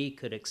that we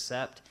could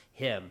accept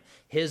him.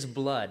 His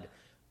blood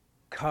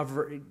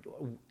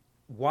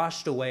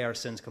washed away our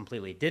sins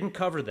completely. Didn't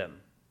cover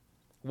them,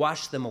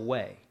 washed them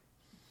away.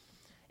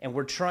 And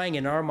we're trying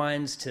in our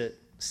minds to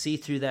see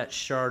through that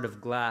shard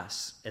of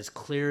glass as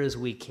clear as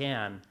we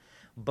can.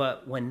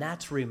 But when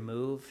that's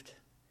removed,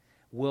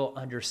 we'll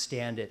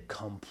understand it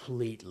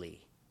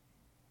completely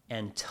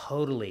and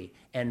totally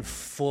and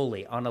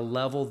fully on a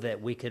level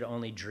that we could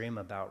only dream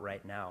about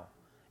right now.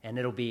 And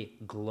it'll be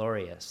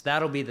glorious.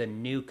 That'll be the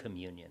new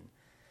communion.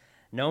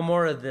 No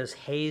more of this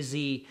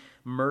hazy,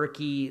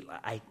 murky,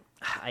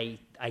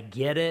 I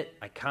get it,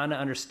 I kind of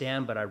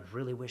understand, but I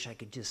really wish I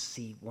could just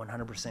see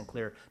 100%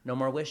 clear. No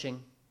more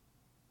wishing.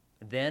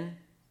 Then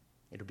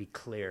it'll be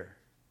clear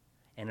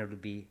and it'll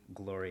be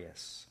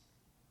glorious.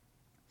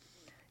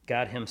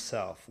 God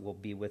himself will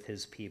be with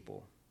his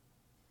people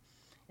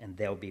and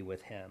they'll be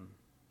with him.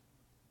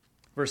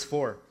 Verse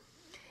 4,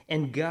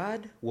 and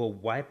God will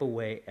wipe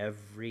away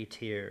every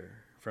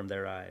tear from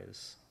their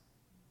eyes.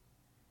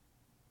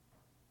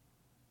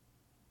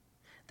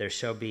 There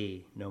shall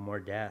be no more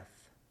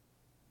death,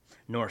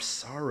 nor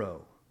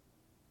sorrow,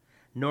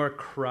 nor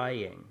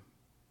crying.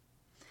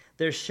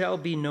 There shall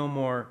be no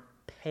more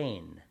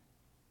pain,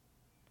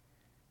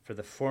 for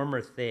the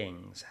former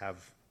things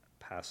have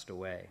passed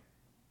away.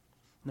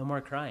 No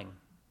more crying.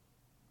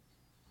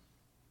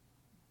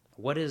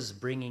 What is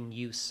bringing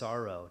you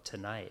sorrow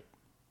tonight?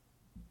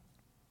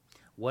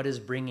 What is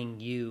bringing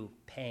you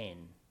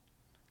pain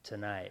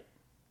tonight?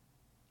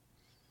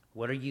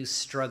 What are you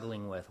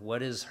struggling with?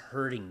 What is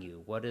hurting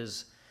you? What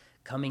is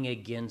coming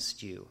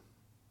against you,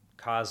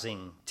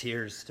 causing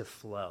tears to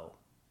flow?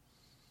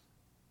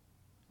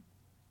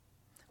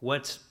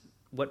 What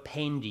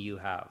pain do you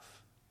have?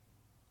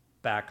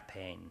 Back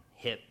pain,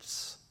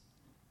 hips,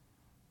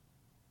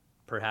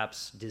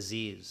 perhaps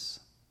disease.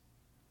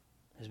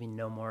 There's been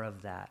no more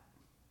of that.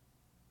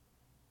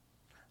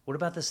 What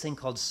about this thing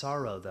called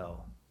sorrow,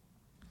 though?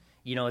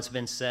 You know, it's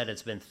been said,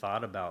 it's been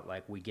thought about,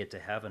 like we get to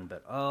heaven,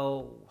 but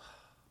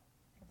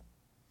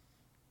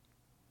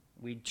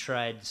we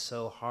tried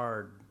so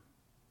hard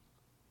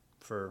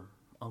for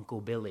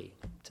Uncle Billy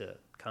to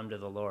come to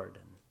the Lord,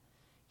 and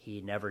he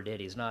never did.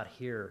 He's not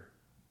here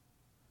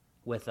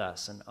with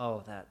us, and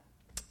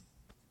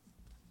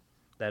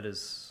that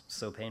is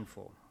so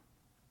painful.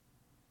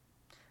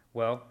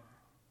 Well,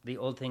 the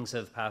old things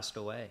have passed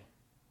away.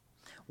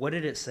 What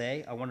did it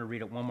say? I want to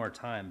read it one more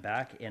time,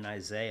 back in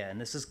Isaiah, and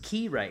this is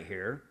key right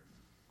here.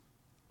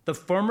 The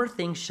former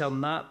things shall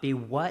not be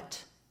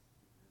what?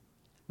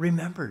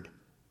 Remembered.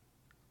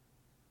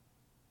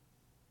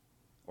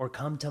 Or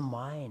come to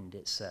mind,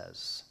 it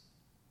says.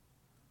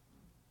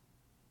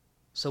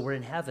 So we're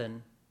in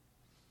heaven,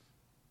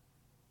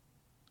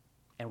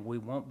 and we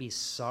won't be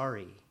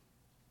sorry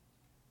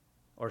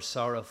or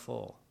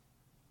sorrowful,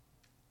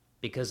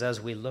 because as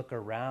we look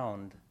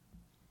around,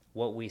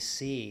 what we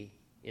see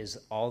is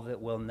all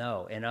that we'll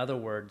know. In other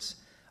words,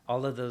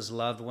 all of those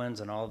loved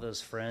ones and all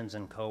those friends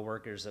and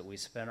coworkers that we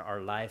spend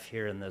our life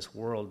here in this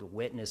world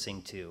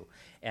witnessing to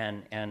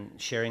and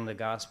sharing the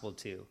gospel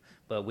to,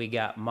 but we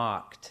got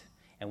mocked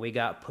and we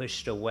got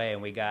pushed away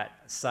and we got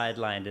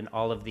sidelined and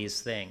all of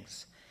these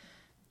things.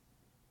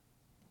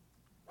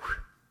 Whew.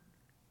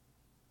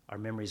 Our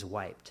memory's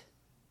wiped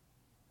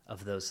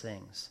of those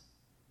things.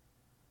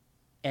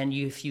 And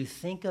if you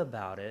think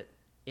about it,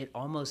 it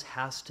almost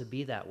has to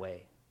be that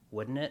way,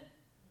 wouldn't it?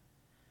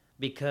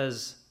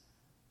 Because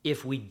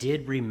if we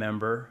did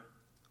remember,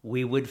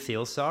 we would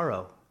feel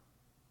sorrow.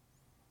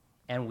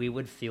 And we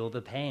would feel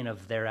the pain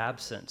of their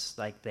absence,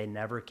 like they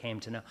never came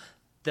to know.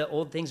 The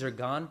old things are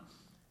gone.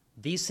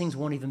 These things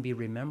won't even be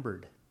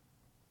remembered.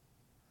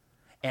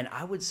 And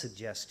I would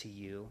suggest to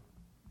you,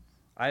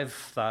 I've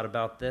thought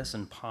about this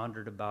and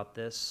pondered about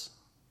this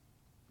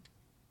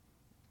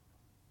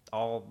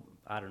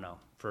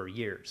for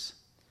years.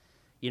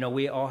 You know,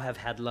 we all have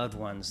had loved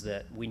ones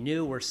that we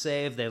knew were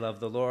saved, they love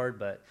the Lord,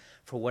 but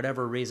for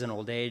whatever reason,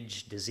 old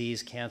age,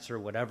 disease, cancer,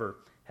 whatever,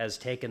 has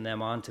taken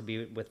them on to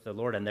be with the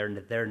Lord, and they're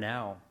there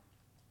now.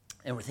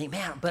 And we're thinking,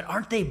 man, but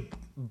aren't they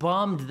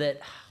bummed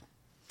that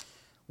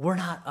we're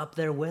not up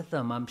there with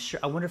them? I'm sure.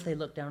 I wonder if they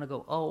look down and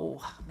go,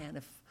 oh, man,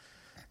 if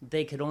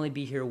they could only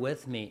be here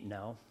with me.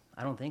 No,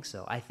 I don't think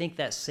so. I think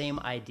that same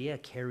idea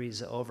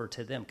carries over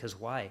to them. Because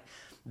why?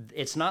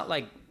 It's not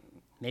like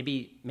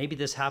maybe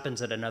this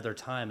happens at another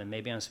time, and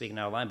maybe I'm speaking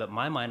out of line, but in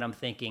my mind, I'm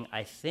thinking,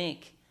 I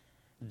think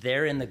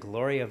they're in the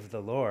glory of the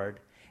Lord,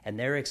 and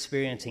they're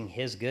experiencing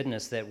his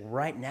goodness that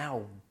right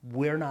now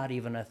we're not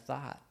even a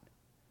thought.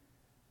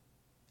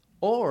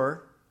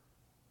 Or,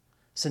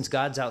 since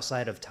God's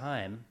outside of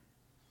time,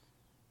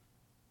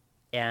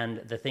 and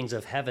the things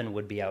of heaven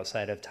would be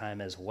outside of time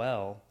as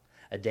well,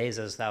 a day is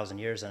as 1,000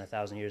 years, and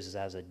 1,000 years is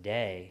as a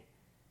day,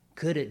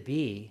 could it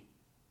be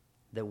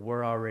that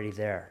we're already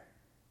there?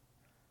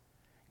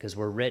 Because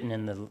we're written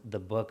in the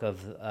book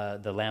of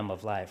the Lamb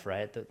of Life,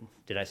 right?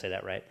 Did I say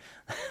that right?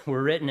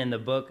 We're written in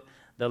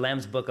the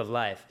Lamb's book of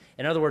life.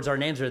 In other words, our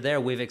names are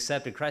there. We've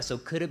accepted Christ. So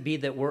could it be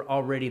that we're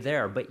already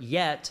there? But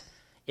yet,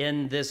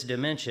 in this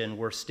dimension,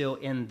 we're still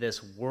in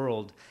this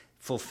world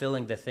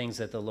fulfilling the things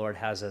that the Lord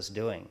has us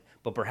doing.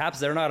 But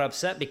perhaps they're not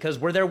upset because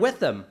we're there with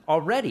them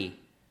already.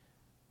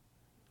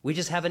 We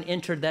just haven't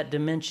entered that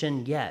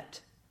dimension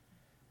yet.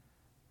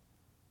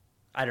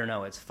 I don't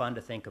know. It's fun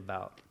to think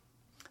about.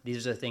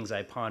 These are the things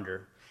I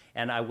ponder,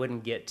 and I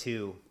wouldn't get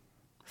too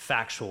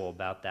factual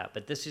about that,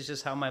 but this is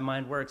just how my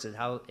mind works.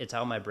 It's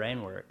how my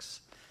brain works.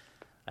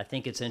 I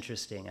think it's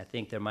interesting. I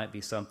think there might be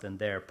something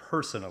there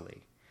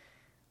personally,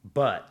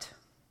 but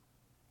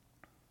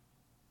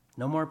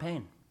no more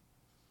pain,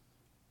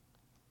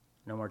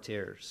 no more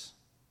tears,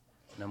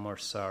 no more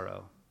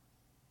sorrow.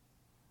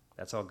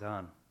 That's all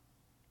gone,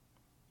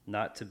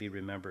 not to be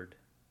remembered.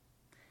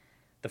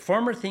 The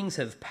former things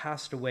have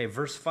passed away.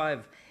 Verse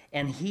 5,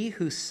 and he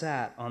who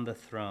sat on the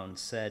throne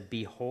said,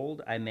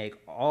 behold, I make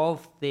all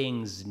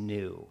things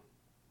new.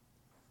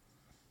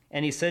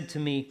 And he said to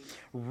me,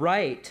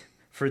 write,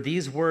 for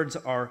these words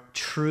are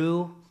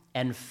true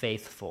and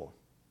faithful.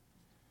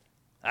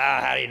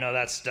 How do you know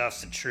that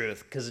stuff's the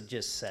truth? Because it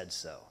just said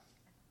so,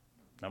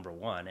 number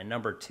one. And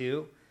number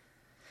two,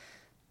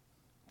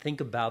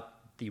 think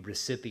about the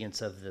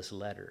recipients of this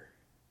letter,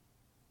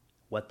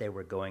 what they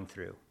were going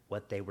through,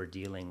 what they were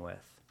dealing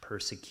with,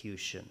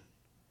 persecution.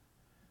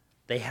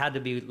 They had to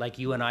be like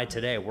you and I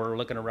today. We're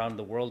looking around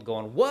the world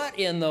going, what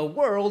in the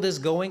world is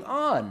going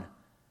on?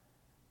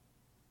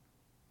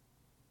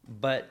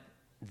 But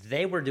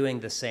they were doing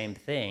the same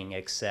thing,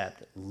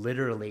 except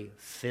literally,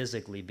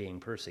 physically being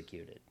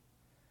persecuted.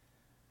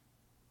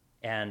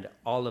 And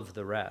all of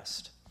the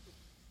rest.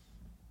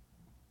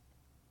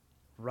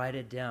 Write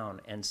it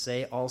down and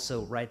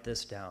write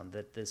this down,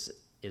 that this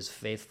is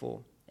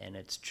faithful and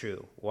it's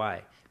true.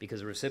 Why?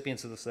 Because the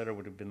recipients of this letter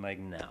would have been like,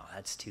 no,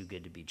 that's too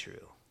good to be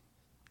true.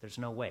 There's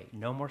no way.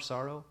 No more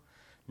sorrow,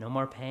 no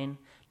more pain,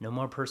 no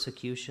more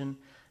persecution,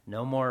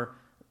 no more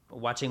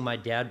watching my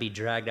dad be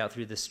dragged out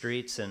through the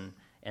streets and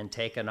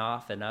taken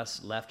off and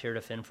us left here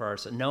to fend for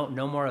ourselves.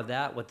 No more of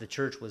that, what the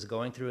church was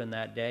going through in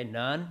that day.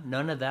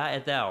 None of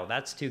that.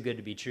 That's too good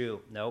to be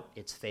true. Nope,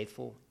 it's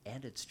faithful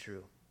and it's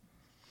true.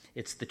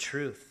 It's the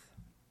truth.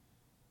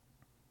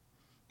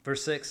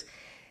 Verse 6,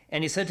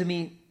 and he said to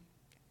me,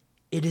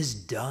 it is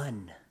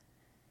done.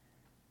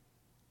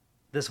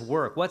 This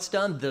work, what's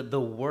done? The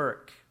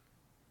work.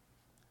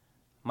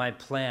 My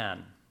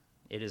plan,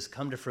 it has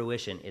come to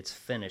fruition. It's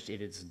finished.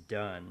 It is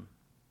done.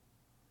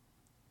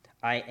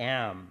 I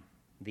am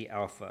the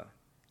Alpha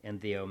and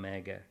the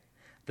Omega,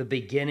 the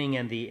beginning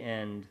and the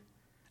end.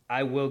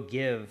 I will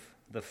give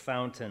the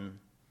fountain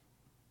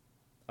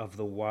of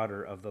the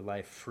water of the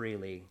life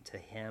freely to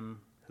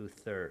him who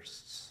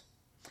thirsts.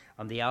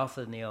 I'm the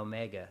Alpha and the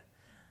Omega.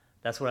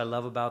 That's what I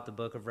love about the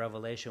book of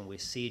Revelation. We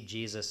see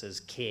Jesus as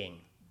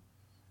King.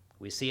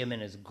 We see him in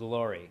his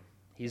glory.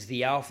 He's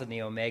the Alpha and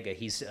the Omega.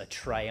 He's a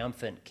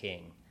triumphant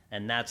King.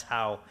 And that's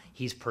how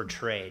he's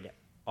portrayed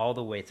all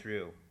the way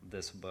through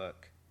this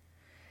book.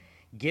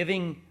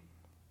 Giving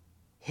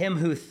him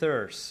who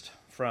thirsts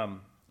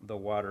from the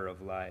water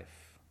of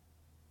life.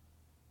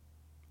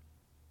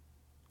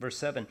 Verse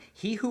 7,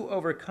 he who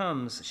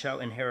overcomes shall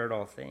inherit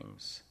all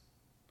things,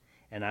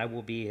 and I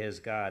will be his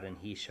God, and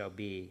he shall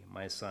be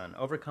my son.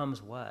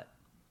 Overcomes what?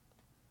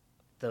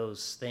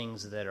 Those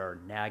things that are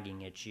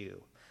nagging at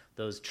you,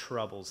 those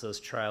troubles, those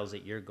trials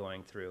that you're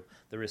going through.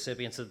 The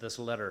recipients of this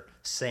letter,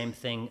 same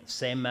thing,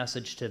 same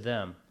message to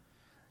them.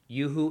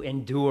 You who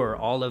endure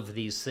all of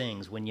these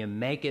things, when you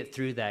make it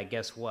through that,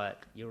 guess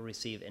what? You'll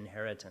receive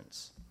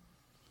inheritance.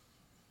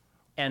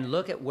 And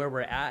look at where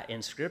we're at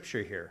in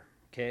Scripture here.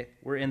 Okay,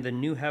 we're in the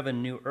new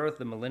heaven, new earth.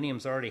 The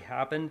millennium's already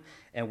happened,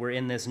 and we're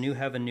in this new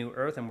heaven, new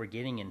earth, and we're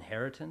getting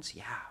inheritance.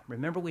 Yeah,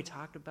 remember we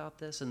talked about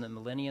this in the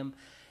millennium,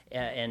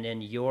 and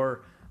in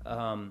your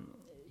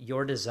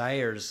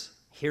desires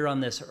here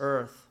on this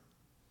earth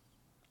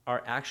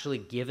are actually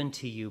given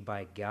to you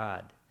by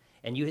God.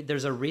 And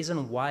there's a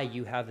reason why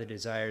you have the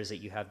desires that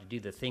you have to do,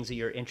 the things that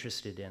you're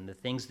interested in, the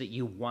things that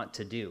you want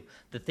to do,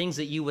 the things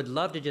that you would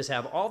love to just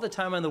have all the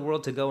time in the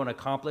world to go and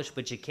accomplish,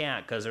 but you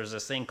can't because there's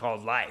this thing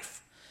called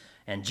life.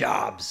 And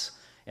jobs,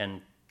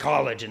 and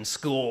college, and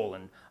school,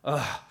 and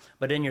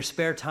but in your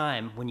spare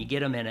time, when you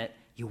get a minute,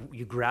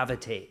 you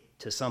gravitate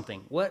to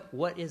something.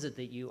 What is it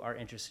that you are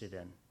interested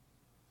in?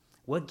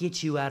 What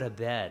gets you out of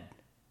bed?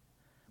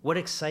 What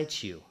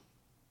excites you?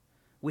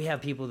 We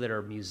have people that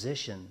are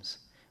musicians.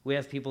 We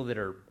have people that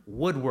are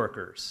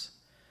woodworkers,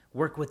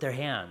 work with their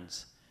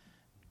hands,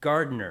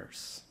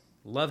 gardeners,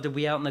 love to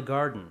be out in the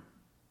garden,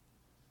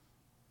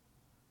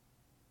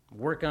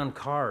 work on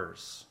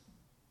cars.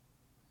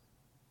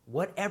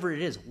 Whatever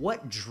it is,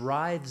 what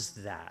drives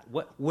that?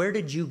 Where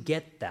did you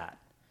get that?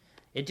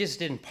 It just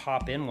didn't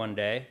pop in one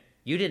day.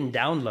 You didn't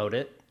download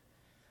it.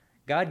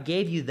 God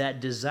gave you that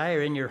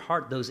desire in your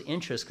heart, those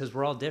interests, because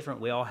we're all different.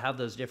 We all have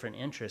those different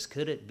interests.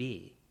 Could it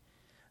be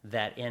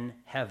that in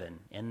heaven,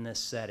 in this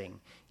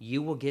setting,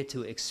 you will get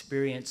to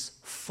experience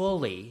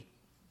fully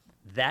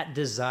that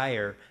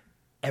desire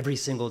every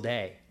single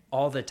day,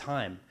 all the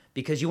time?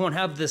 Because you won't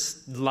have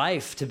this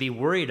life to be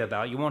worried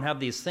about. You won't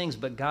have these things,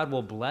 but God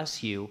will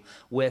bless you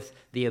with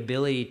the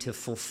ability to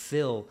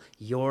fulfill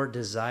your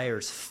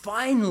desires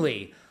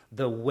finally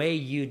the way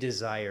you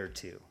desire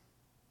to.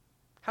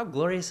 How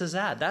glorious is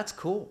that? That's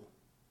cool.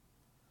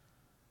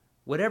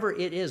 Whatever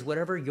it is,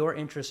 whatever your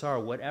interests are,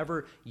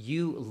 whatever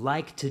you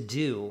like to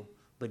do,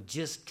 but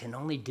just can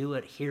only do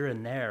it here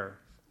and there,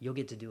 you'll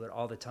get to do it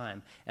all the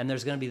time. And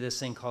there's going to be this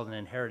thing called an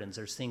inheritance.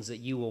 There's things that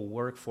you will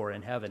work for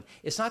in heaven.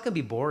 It's not going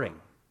to be boring.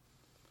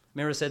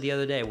 Mira said the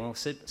other day, we'll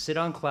sit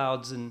on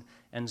clouds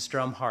and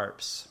strum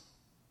harps.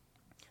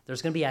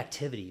 There's going to be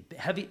activity.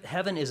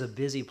 Heaven is a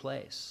busy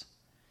place.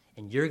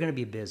 And you're going to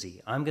be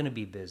busy. I'm going to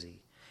be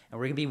busy. And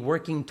we're going to be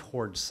working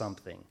towards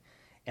something.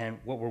 And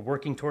what we're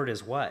working toward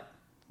is what?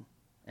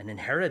 An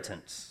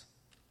inheritance.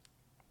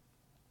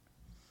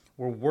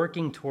 We're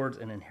working towards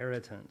an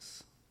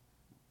inheritance.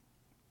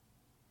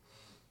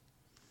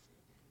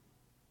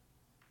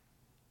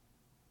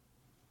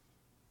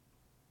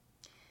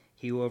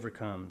 He who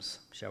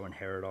overcomes shall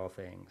inherit all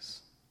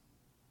things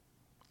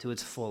to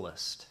its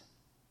fullest.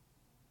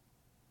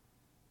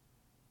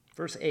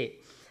 Verse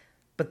 8,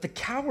 but the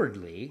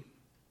cowardly,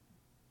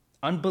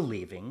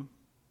 unbelieving,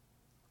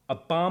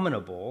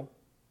 abominable,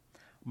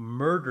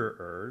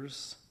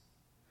 murderers,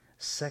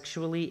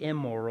 sexually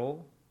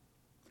immoral,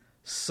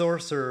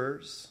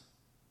 sorcerers,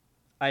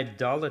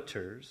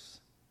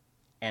 idolaters,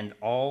 and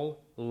all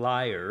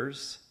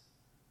liars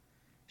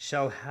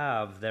shall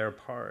have their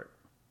part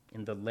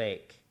in the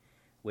lake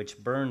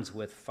which burns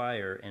with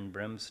fire and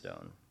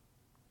brimstone,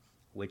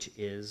 which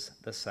is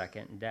the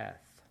second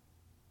death.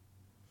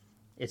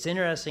 It's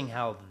interesting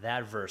how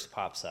that verse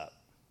pops up.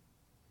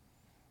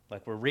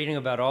 Like we're reading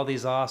about all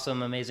these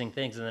awesome, amazing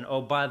things, and then,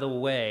 oh, by the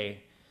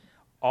way,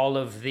 all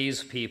of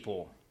these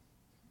people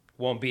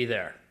won't be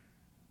there.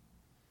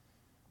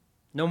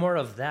 No more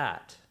of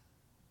that.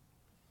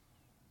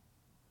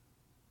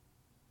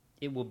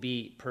 It will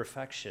be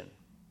perfection,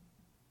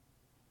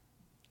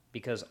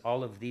 because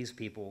all of these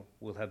people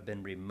will have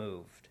been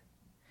removed.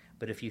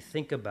 But if you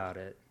think about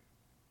it,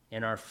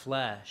 in our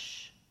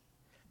flesh,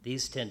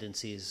 these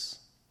tendencies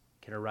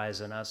can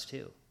arise in us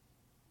too.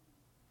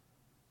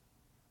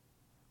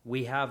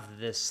 We have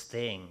this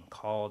thing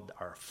called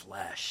our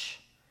flesh.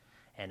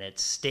 and it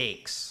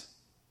stinks.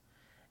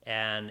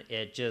 And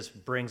it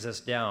just brings us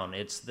down.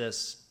 It's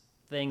this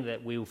thing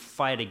that we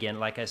fight again,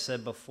 like I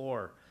said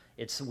before.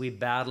 We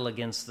battle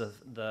against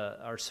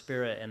our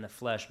spirit and the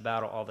flesh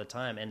battle all the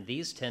time. And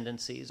these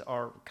tendencies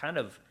are kind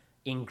of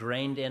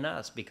ingrained in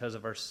us because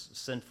of our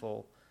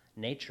sinful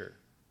nature.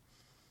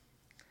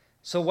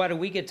 So why do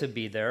we get to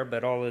be there,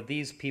 but all of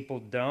these people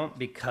don't?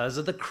 Because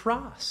of the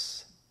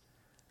cross.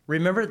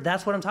 Remember,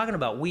 that's what I'm talking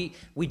about. We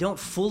don't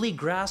fully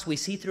grasp. We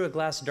see through a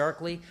glass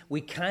darkly.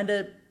 We kind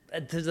of,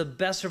 to the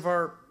best of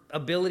our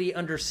ability,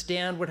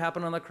 understand what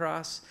happened on the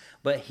cross.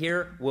 But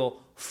here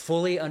we'll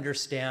fully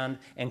understand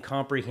and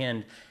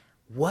comprehend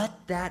what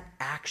that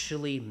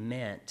actually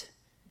meant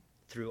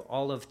through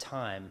all of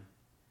time.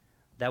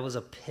 That was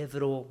a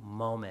pivotal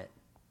moment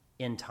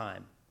in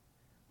time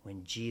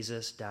when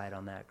Jesus died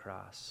on that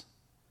cross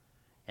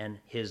and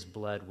his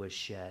blood was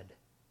shed.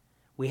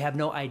 We have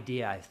no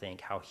idea, I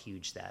think, how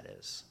huge that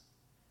is.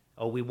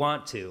 Oh, we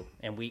want to,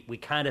 and we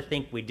kind of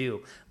think we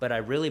do, but I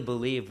really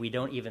believe we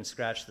don't even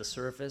scratch the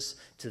surface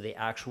to the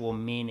actual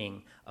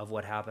meaning of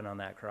what happened on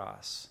that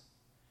cross.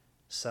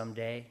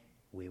 Someday,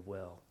 we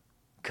will.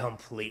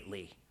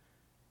 Completely.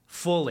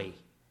 Fully.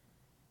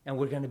 And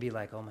we're going to be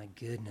like, oh my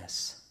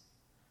goodness,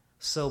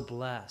 so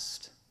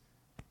blessed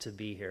to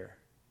be here.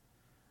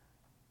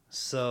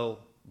 So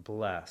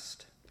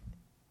blessed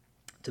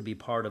to be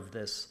part of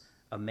this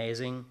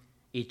amazing,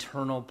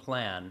 eternal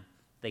plan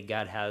that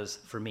God has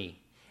for me.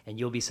 And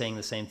you'll be saying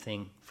the same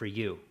thing for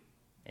you.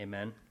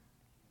 Amen.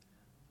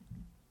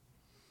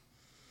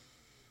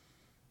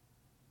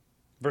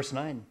 Verse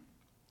 9.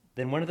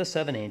 Then one of the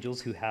 7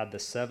 angels who had the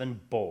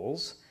 7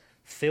 bowls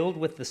filled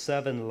with the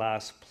 7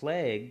 last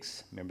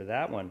plagues, remember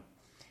that one,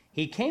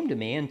 he came to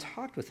me and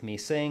talked with me,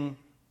 saying,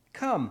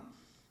 "Come,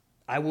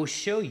 I will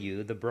show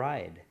you the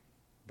bride,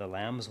 the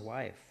Lamb's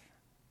wife."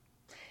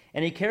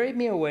 And he carried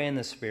me away in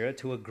the Spirit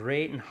to a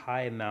great and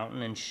high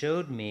mountain and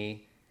showed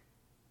me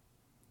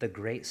the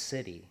great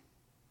city,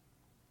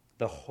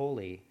 the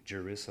holy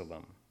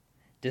Jerusalem,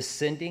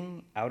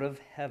 descending out of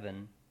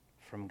heaven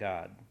from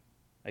God.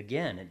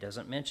 Again, it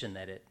doesn't mention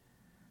that it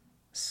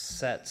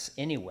sets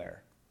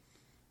anywhere.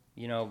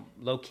 You know,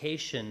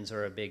 locations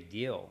are a big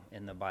deal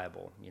in the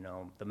Bible. You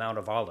know, the Mount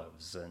of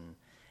Olives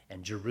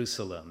and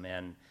Jerusalem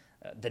and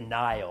the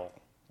Nile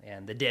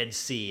and the Dead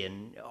Sea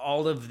and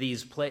all of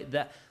these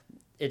places.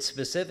 It's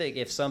specific.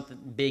 If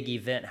something big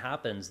event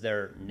happens,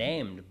 they're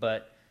named.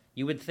 But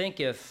you would think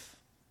if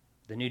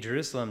the New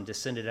Jerusalem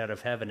descended out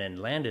of heaven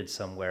and landed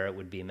somewhere, it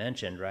would be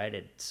mentioned, right?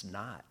 It's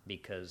not,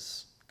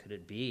 because could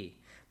it be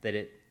that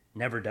it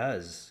never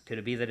does? Could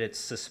it be that it's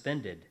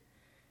suspended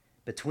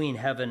between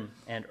heaven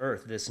and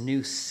earth, this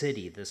new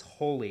city, this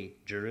holy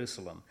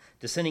Jerusalem,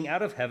 descending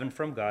out of heaven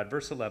from God?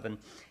 Verse 11,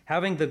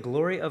 having the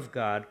glory of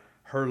God,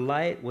 her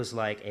light was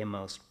like a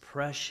most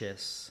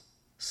precious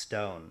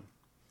stone,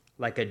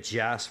 like a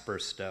jasper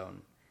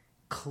stone,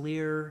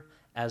 clear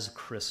as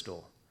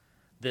crystal.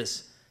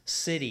 This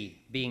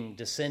city being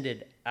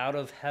descended out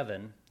of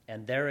heaven,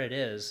 and there it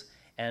is.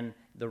 And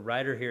the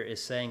writer here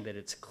is saying that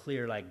it's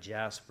clear like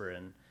jasper,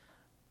 and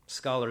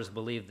scholars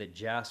believe that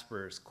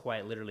jasper is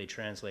quite literally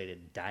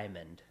translated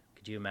diamond.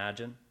 Could you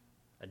imagine?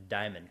 A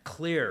diamond,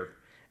 clear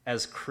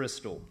as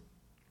crystal.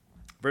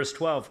 Verse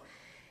 12,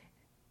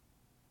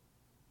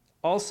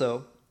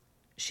 also,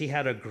 she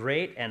had a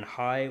great and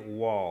high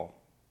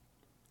wall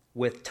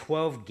with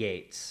 12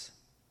 gates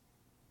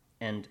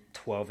and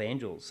 12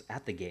 angels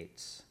at the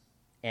gates,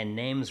 and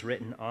names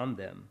written on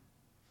them,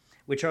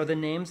 which are the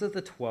names of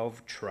the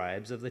 12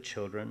 tribes of the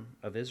children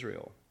of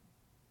Israel.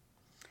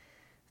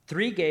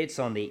 3 gates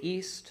on the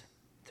east,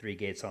 3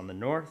 gates on the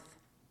north,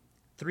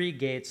 3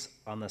 gates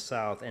on the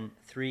south, and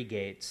 3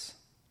 gates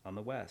on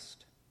the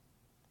west.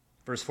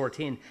 Verse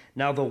 14,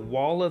 now the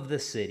wall of the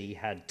city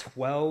had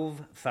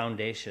 12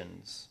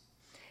 foundations,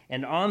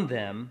 and on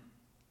them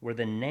were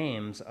the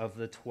names of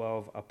the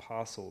 12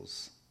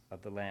 apostles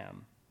of the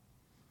Lamb.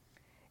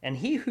 And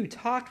he who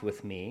talked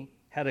with me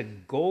had a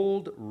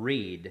gold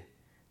reed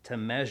to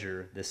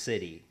measure the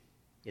city,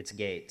 its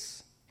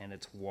gates, and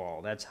its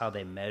wall. That's how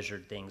they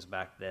measured things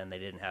back then. They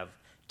didn't have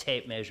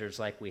tape measures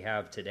like we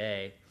have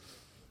today.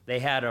 They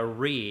had a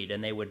reed,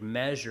 and they would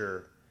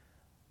measure.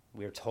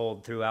 We're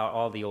told throughout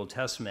all the Old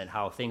Testament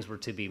how things were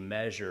to be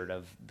measured,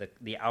 of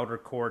the outer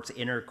courts,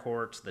 inner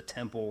courts, the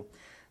temple.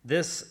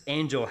 This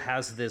angel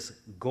has this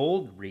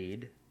gold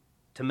reed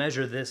to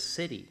measure this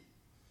city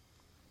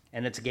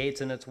and its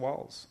gates and its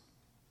walls.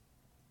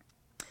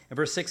 In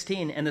verse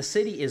 16, and the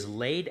city is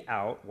laid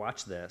out,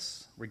 watch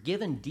this, we're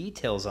given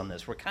details on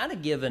this. We're kind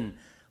of given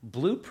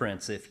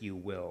blueprints, if you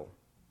will.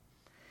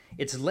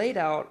 It's laid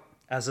out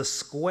as a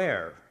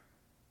square.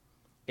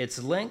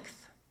 Its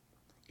length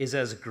is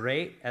as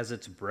great as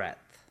its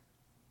breadth.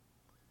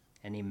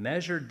 And he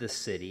measured the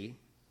city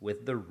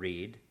with the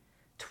reed,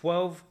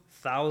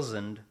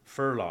 12,000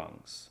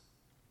 furlongs.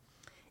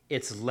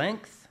 Its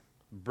length,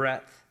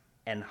 breadth,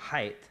 and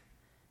height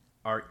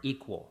are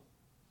equal,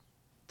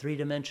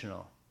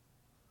 3-dimensional.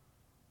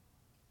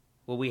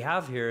 What we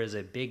have here is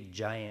a big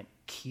giant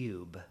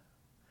cube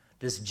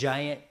this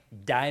giant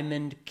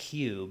diamond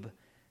cube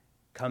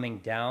coming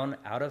down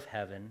out of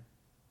heaven,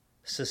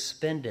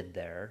 suspended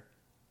there,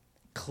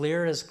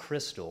 clear as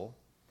crystal,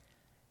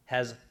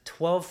 has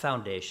 12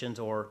 foundations,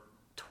 or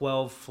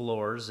 12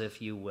 floors,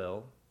 if you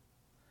will.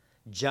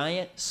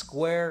 Giant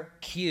square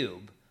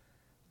cube,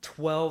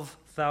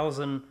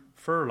 12,000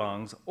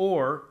 furlongs,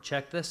 or,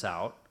 check this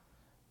out,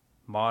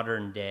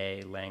 modern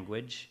day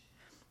language,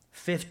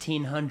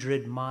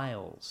 1,500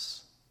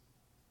 miles.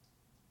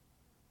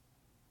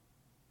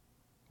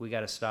 We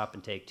got to stop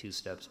and take 2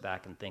 steps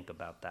back and think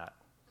about that.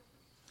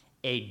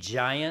 A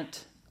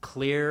giant,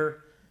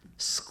 clear,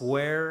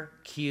 square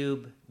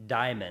cube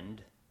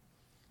diamond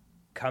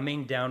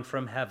coming down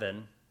from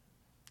heaven,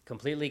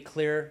 completely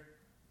clear,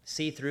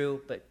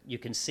 see-through, but you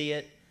can see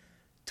it,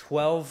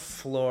 12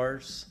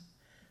 floors,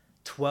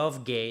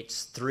 12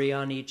 gates, 3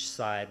 on each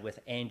side with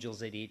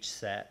angels at each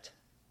set.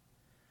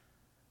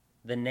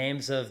 The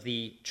names of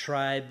the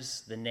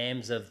tribes, the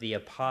names of the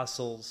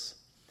apostles,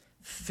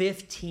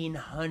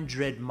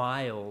 1,500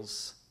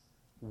 miles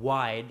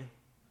wide,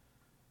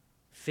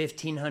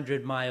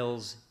 1,500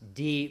 miles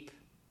deep,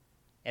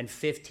 and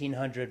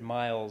 1,500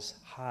 miles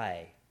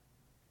high.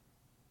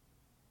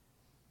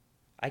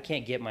 I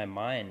can't get my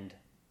mind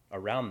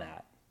around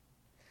that.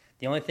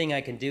 The only thing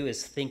I can do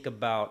is think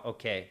about,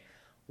 okay,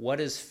 what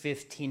does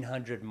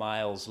 1,500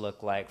 miles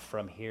look like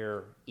from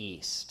here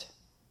east?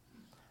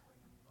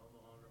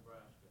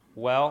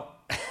 Well,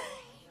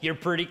 you're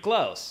pretty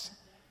close.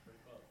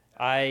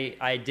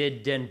 I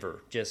did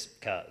Denver just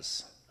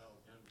because.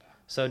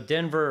 So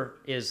Denver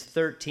is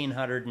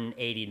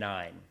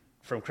 1,389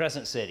 from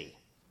Crescent City.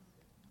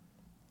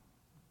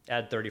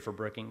 Add 30 for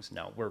Brookings.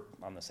 No, we're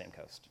on the same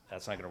coast.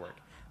 That's not going to work.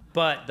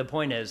 But the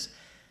point is,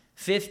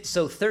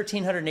 so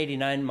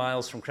 1,389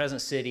 miles from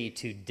Crescent City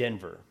to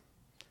Denver.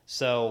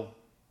 So,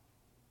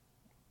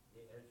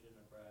 The edge of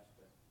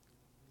Nebraska.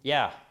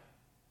 yeah.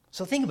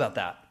 So think about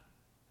that.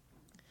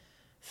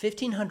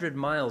 1,500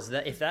 miles,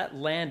 that if that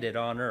landed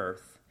on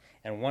Earth,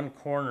 and one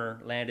corner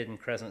landed in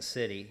Crescent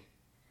City,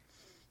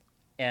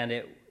 and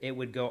it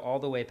would go all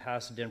the way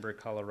past Denver,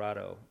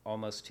 Colorado,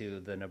 almost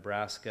to the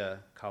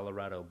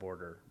Nebraska-Colorado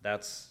border.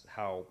 That's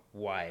how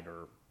wide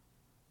or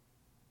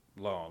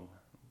long,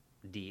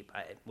 deep,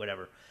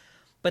 whatever.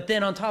 But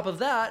then on top of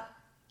that,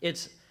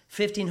 it's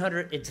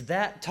 1,500, it's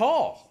that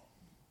tall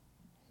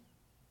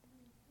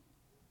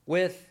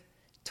with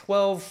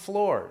 12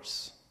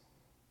 floors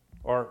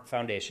or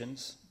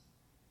foundations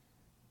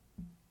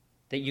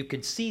that you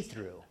could see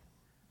through.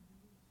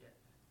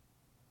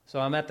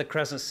 So I'm at the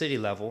Crescent City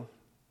level.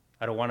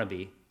 I don't want to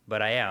be,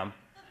 but I am.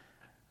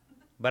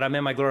 But I'm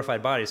in my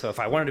glorified body, so if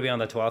I wanted to be on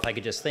the 12th, I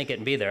could just think it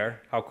and be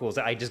there. How cool is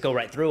that? I just go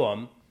right through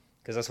them,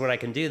 because that's what I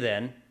can do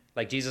then.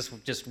 Like Jesus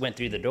just went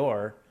through the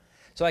door.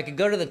 So I could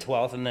go to the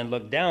 12th and then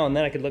look down,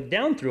 then I could look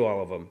down through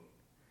all of them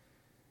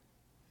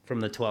from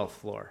the 12th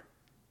floor.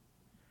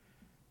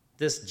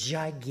 This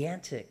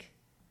gigantic,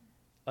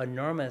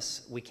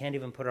 enormous, we can't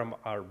even put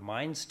our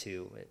minds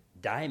to it,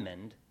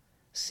 diamond,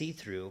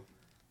 see-through,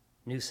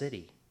 new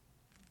city,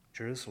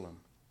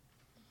 Jerusalem.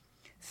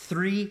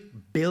 3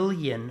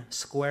 billion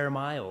square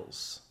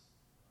miles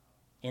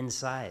in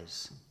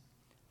size.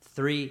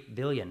 3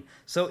 billion.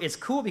 So it's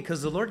cool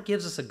because the Lord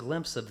gives us a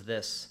glimpse of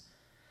this,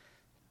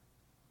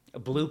 a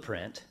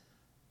blueprint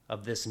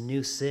of this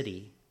new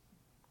city,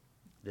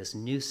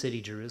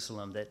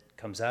 Jerusalem that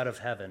comes out of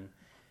heaven,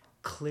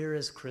 clear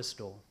as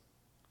crystal,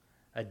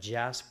 a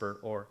jasper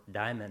or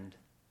diamond,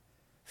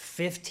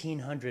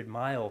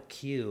 1,500-mile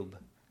cube,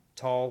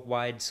 tall,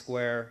 wide,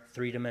 square,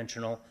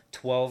 3-dimensional,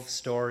 12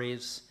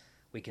 stories.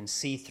 We can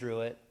see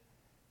through it,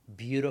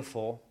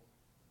 beautiful.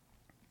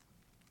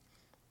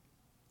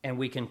 And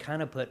we can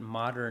kind of put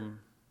modern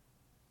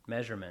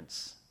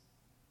measurements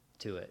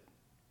to it.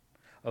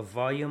 A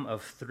volume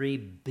of 3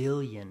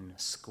 billion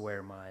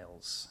square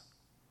miles.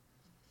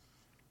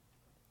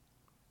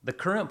 The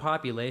current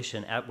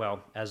population,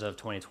 as of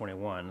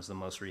 2021 is the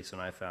most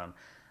recent I found,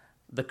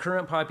 the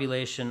current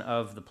population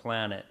of the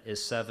planet is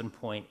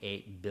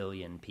 7.8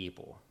 billion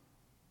people.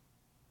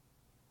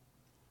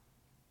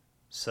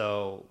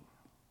 So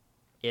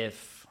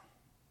if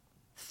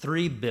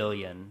 3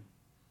 billion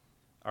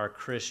are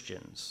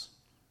Christians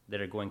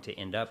that are going to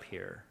end up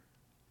here,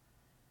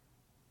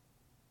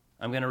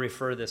 I'm going to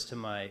refer this to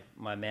my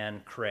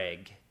man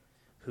Craig,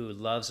 who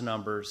loves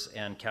numbers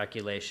and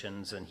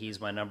calculations, and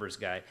he's my numbers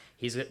guy.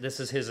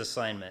 This is his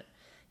assignment.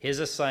 His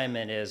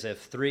assignment is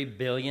if 3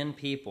 billion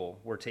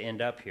people were to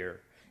end up here,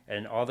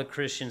 and all the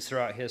Christians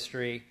throughout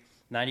history,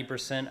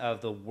 90%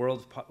 of the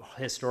world's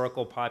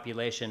historical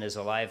population is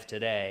alive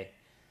today,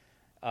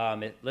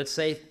 let's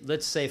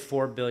say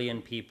 4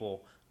 billion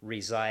people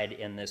reside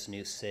in this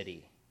new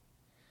city.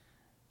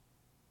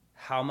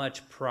 How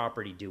much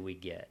property do we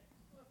get?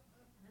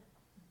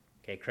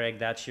 Okay, Craig,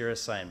 that's your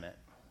assignment.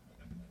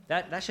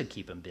 That should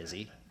keep him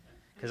busy,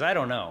 because I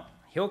don't know.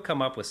 He'll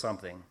come up with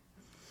something.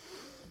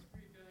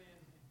 3 billion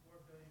and 4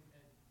 billion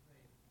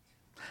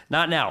and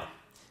Not now.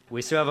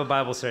 We still have a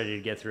Bible study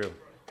to get through.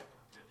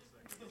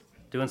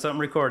 Doing something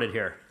recorded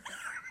here.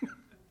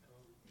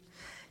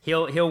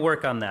 He'll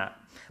work on that.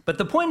 But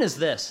the point is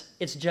this,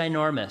 it's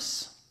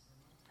ginormous.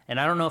 And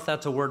I don't know if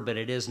that's a word, but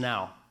it is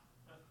now.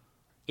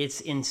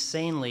 It's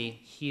insanely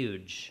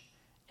huge.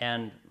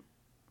 And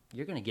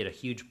you're going to get a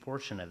huge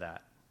portion of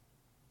that.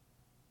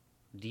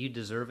 Do you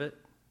deserve it?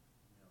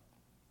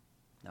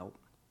 No.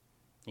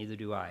 Neither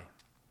do I.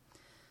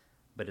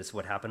 But it's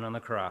what happened on the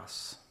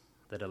cross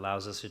that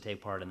allows us to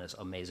take part in this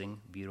amazing,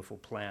 beautiful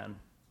plan.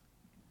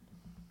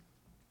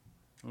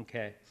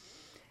 Okay.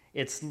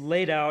 It's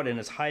laid out in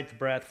its height,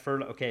 breadth,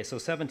 okay, so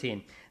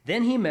 17.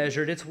 Then he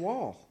measured its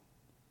wall,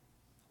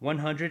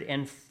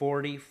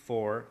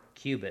 144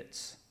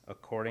 cubits,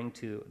 according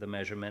to the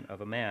measurement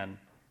of a man,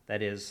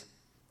 that is,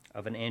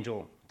 of an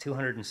angel,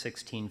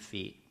 216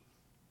 feet.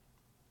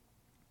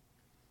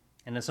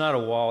 And it's not a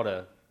wall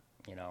to,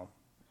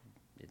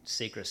 it's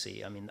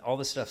secrecy. I mean, all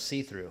this stuff's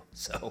see-through.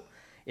 So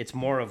it's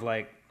more of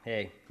like,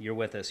 hey, you're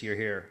with us, you're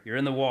here, you're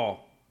in the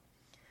wall.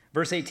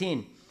 Verse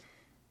 18,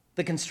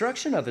 the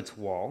construction of its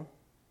wall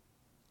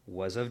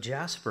was of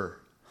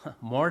jasper,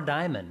 more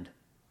diamond.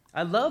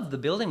 I love the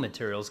building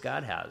materials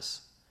God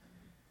has.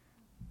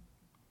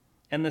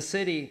 And the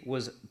city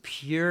was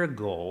pure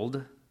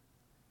gold,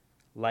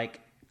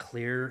 like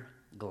clear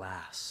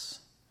glass.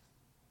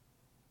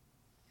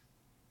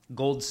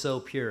 Gold so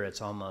pure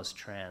it's almost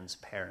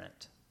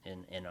transparent,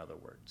 in other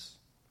words.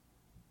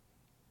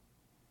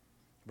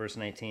 Verse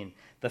 19,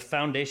 the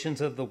foundations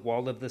of the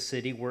wall of the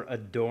city were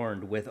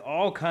adorned with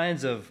all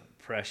kinds of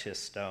precious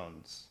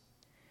stones.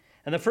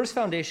 And the first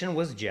foundation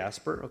was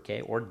jasper,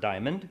 okay, or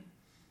diamond.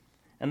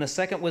 And the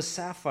second was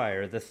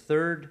sapphire. The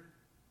third,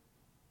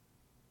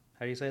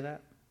 how do you say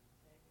that?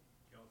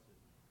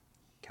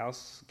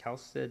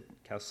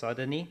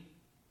 Chalcedony?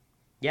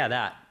 Yeah,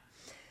 that.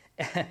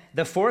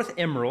 The fourth,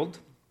 emerald.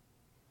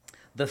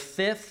 The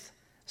fifth,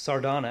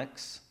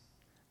 sardonyx.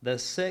 The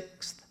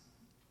sixth,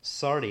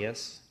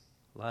 sardius.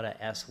 A lot of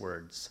S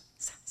words.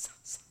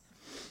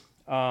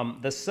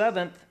 The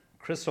seventh,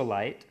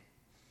 chrysolite.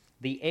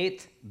 The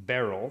eighth,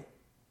 beryl.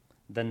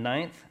 The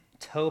ninth,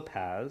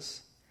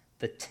 topaz.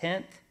 The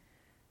 10th,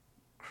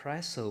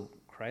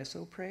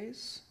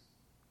 chrysoprase.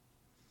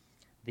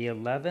 The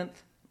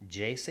 11th,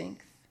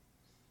 jacinth.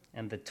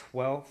 And the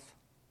 12th,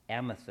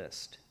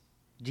 amethyst.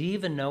 Do you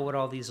even know what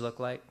all these look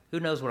like? Who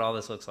knows what all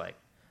this looks like?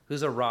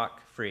 Who's a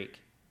rock freak?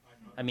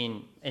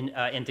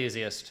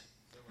 Enthusiast.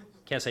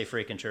 Can't say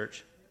freak in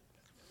church.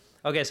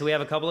 Okay, so we have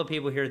a couple of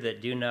people here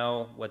that do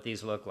know what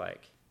these look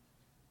like.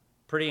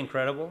 Pretty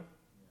incredible.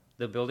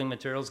 The building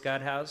materials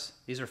God has.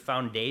 These are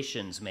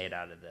foundations made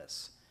out of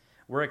this.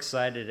 We're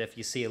excited if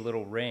you see a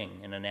little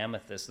ring in an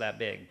amethyst that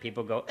big.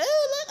 People go,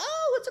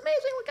 oh, it's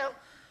amazing, look out.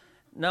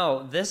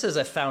 No, this is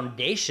a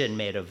foundation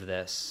made of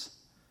this.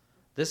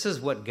 This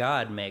is what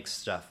God makes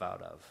stuff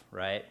out of,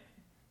 right?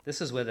 This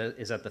is what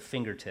is at the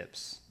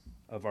fingertips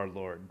of our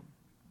Lord.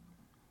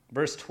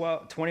 Verse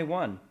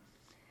 21.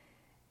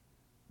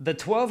 The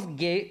 12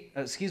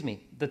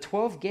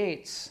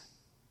 gates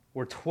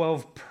were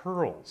 12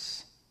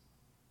 pearls.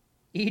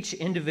 Each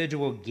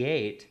individual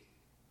gate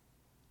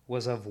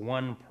was of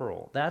one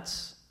pearl.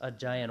 That's a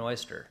giant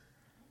oyster.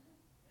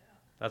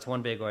 That's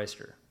one big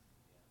oyster.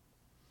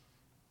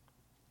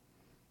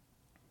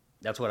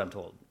 That's what I'm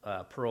told.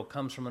 Pearl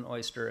comes from an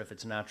oyster. If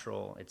it's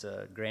natural, it's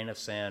a grain of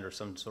sand or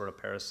some sort of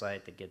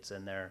parasite that gets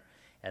in there.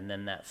 And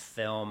then that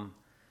film,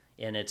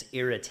 in its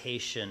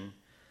irritation,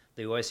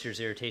 the oyster's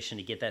irritation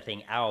to get that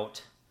thing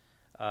out,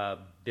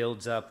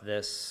 builds up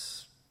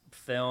this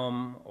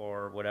film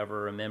or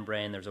whatever, a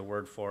membrane, there's a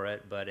word for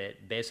it, but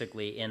it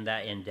basically, in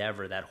that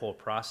endeavor, that whole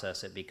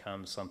process, it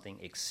becomes something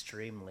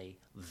extremely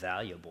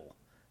valuable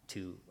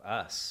to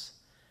us.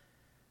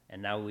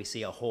 And now we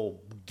see a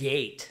whole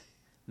gate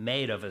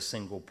made of a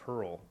single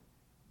pearl.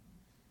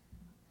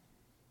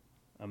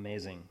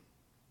 Amazing.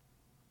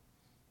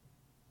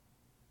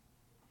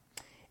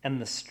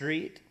 And the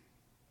street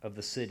of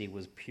the city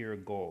was pure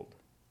gold,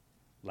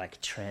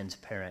 like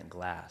transparent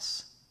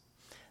glass.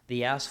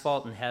 The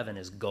asphalt in heaven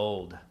is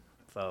gold,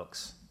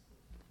 folks.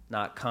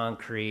 Not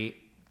concrete,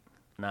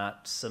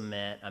 not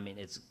cement. I mean,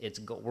 it's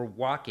gold. We're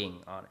walking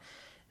on it.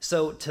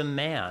 So to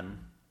man,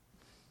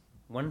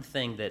 one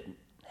thing that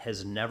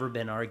has never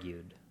been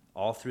argued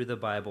all through the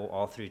Bible,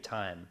 all through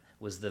time,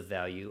 was the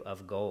value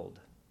of gold.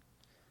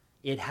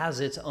 It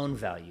has its own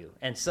value.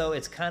 And so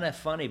it's kind of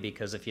funny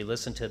because if you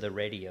listen to the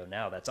radio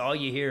now, that's all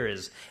you hear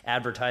is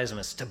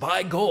advertisements to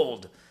buy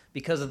gold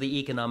because of the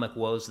economic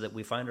woes that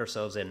we find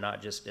ourselves in, not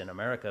just in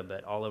America,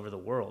 but all over the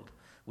world.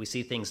 We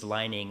see things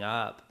lining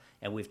up,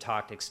 and we've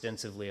talked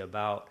extensively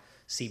about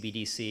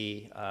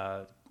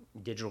CBDC,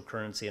 digital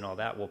currency and all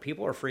that. Well,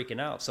 people are freaking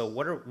out. So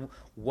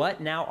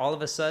what now all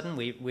of a sudden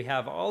we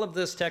have all of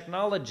this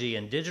technology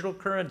and digital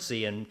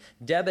currency and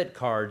debit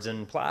cards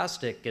and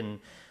plastic and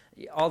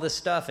all this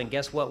stuff, and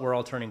guess what we're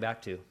all turning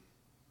back to?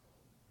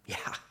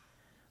 Yeah,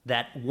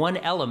 that one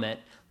element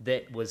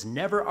that was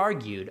never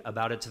argued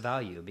about its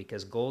value,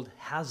 because gold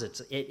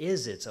it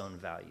is its own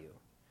value.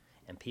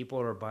 And people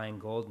are buying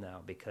gold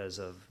now because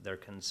of their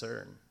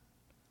concern.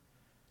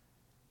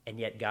 And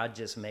yet God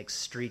just makes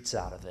streets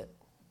out of it.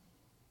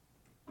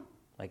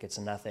 like it's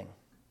nothing.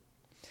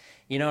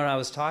 You know, and I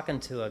was talking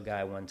to a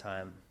guy one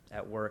time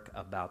at work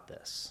about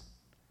this,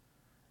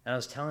 and I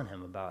was telling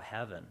him about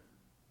heaven.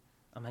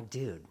 I'm like,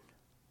 dude,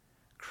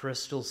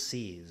 crystal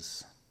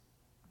seas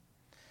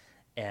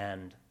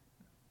and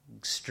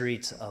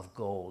streets of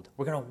gold.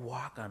 We're going to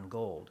walk on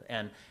gold.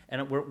 And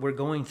we're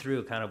going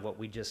through kind of what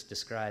we just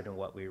described and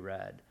what we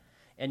read.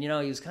 And, you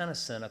know, he was kind of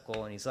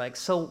cynical, and he's like,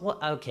 so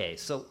what? Okay,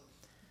 so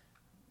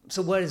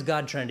what is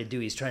God trying to do?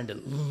 He's trying to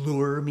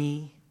lure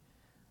me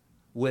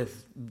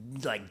with,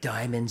 like,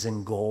 diamonds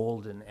and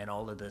gold and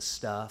all of this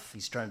stuff.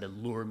 He's trying to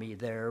lure me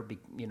there,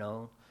 you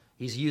know.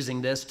 He's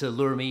using this to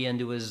lure me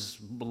into his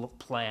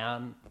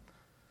plan.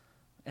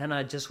 And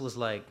I just was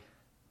like,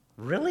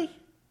 really?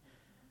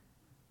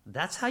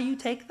 That's how you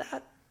take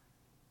that?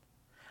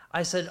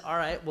 I said, all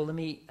right, well, let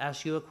me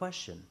ask you a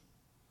question.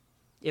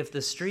 If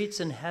the streets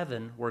in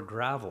heaven were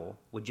gravel,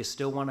 would you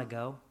still want to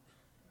go?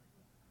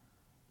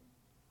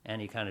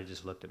 And he kind of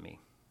just looked at me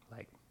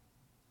like,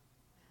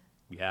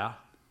 yeah.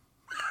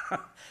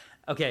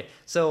 Okay,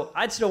 so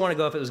I'd still want to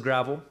go if it was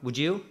gravel. Would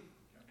you?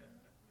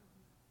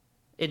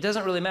 It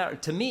doesn't really matter.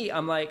 To me,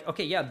 I'm like,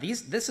 okay, yeah,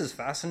 this is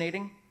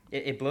fascinating.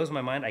 It blows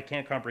my mind. I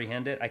can't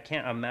comprehend it. I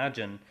can't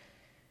imagine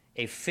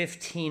a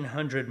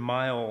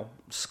 1,500-mile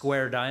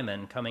square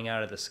diamond coming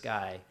out of the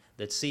sky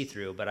that's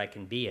see-through, but I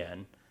can be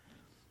in.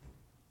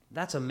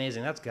 That's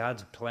amazing. That's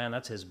God's plan.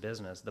 That's his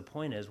business. The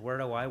point is, where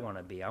do I want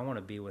to be? I want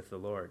to be with the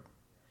Lord.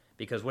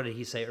 Because what did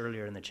he say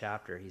earlier in the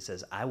chapter? He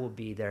says, I will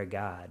be their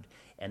God,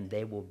 and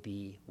they will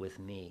be with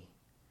me.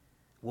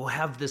 We'll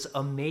have this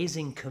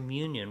amazing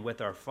communion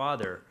with our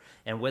Father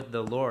and with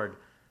the Lord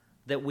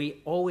that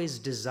we always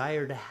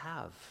desire to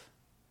have.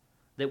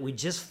 That we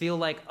just feel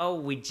like, oh,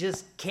 we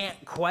just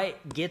can't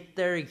quite get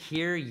there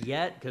here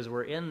yet because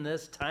we're in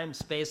this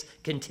time-space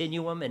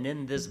continuum and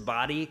in this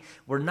body.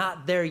 We're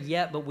not there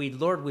yet, but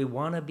Lord, we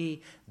want to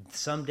be.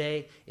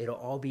 Someday it'll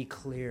all be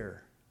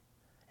clear.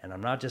 And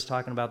I'm not just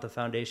talking about the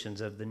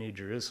foundations of the New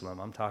Jerusalem.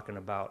 I'm talking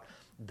about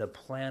the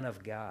plan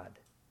of God.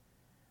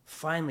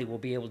 Finally, we'll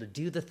be able to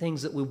do the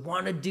things that we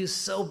want to do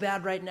so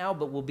bad right now,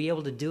 but we'll be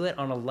able to do it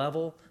on a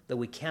level that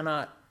we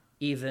cannot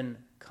even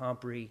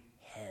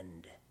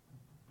comprehend.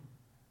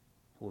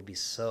 We'll be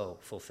so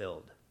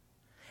fulfilled.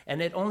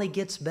 And it only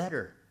gets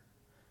better.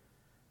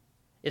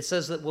 It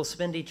says that we'll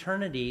spend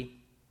eternity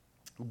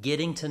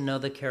getting to know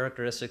the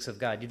characteristics of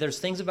God. There's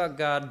things about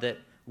God that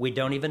we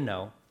don't even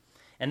know.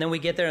 And then we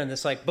get there and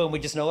it's like, boom, we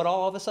just know it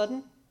all of a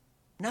sudden?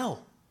 No.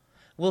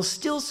 We'll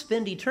still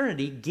spend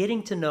eternity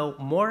getting to know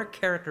more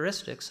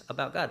characteristics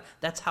about God.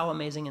 That's how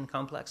amazing and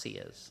complex he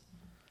is.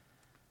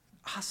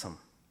 Awesome.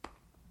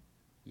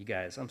 You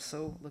guys, I'm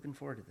so looking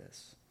forward to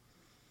this.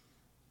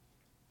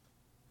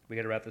 We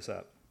got to wrap this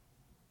up.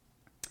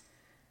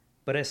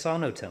 But I saw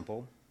no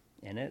temple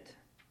in it,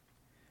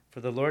 for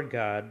the Lord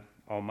God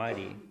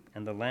Almighty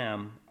and the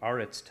Lamb are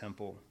its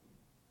temple.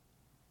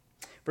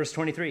 Verse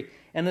 23,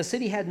 and the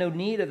city had no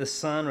need of the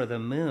sun or the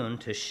moon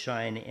to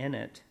shine in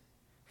it,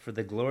 for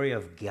the glory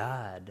of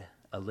God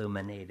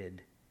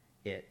illuminated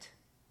it.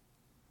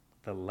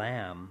 The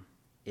Lamb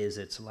is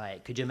its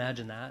light. Could you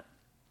imagine that?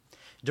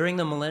 During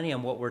the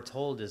millennium, what we're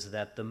told is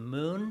that the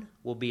moon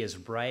will be as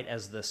bright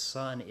as the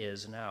sun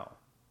is now.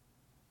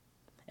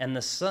 And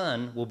the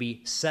sun will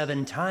be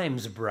 7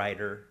 times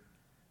brighter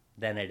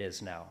than it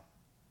is now.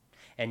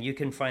 And you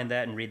can find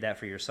that and read that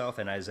for yourself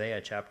in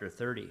Isaiah chapter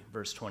 30,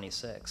 verse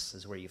 26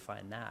 is where you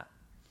find that.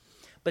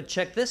 But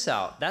check this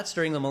out. That's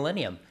during the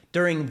millennium.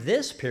 During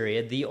this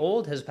period, the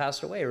old has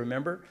passed away.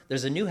 Remember,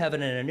 there's a new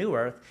heaven and a new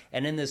earth.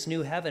 And in this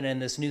new heaven and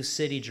this new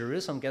city,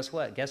 Jerusalem, guess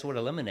what? Guess what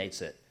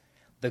eliminates it?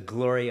 The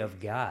glory of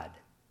God.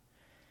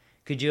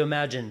 Could you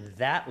imagine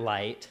that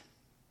light,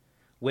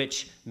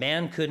 which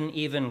man couldn't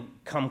even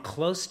come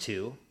close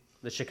to,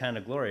 the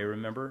Shekinah glory,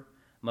 remember?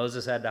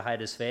 Moses had to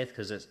hide his face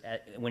because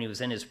when he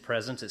was in his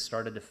presence, it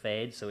started to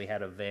fade, so he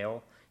had a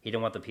veil. He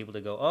didn't want the people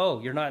to go,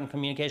 oh, you're not in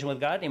communication with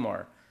God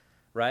anymore,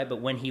 right?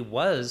 But when he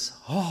was,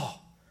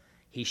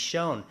 he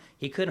shone.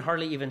 He couldn't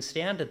hardly even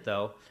stand it,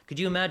 though. Could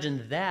you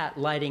imagine that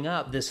lighting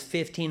up this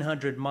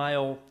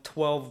 1,500-mile,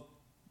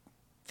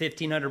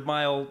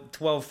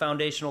 12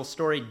 foundational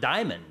story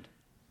diamond?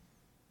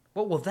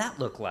 What will that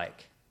look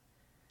like?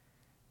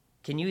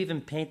 Can you even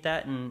paint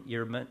that in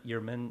your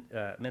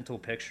mental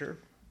picture?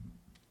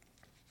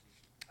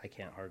 I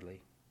can't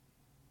hardly.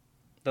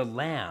 The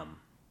Lamb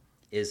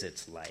is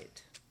its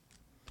light.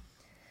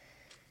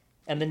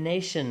 And the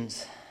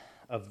nations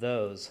of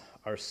those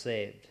are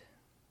saved.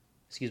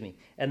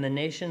 And the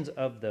nations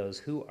of those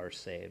who are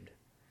saved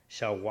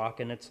shall walk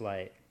in its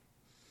light.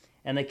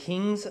 And the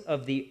kings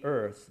of the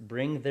earth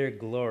bring their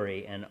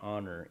glory and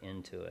honor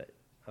into it.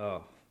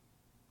 Oh,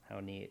 how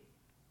neat.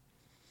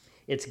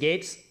 Its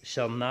gates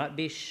shall not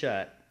be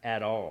shut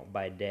at all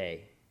by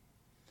day.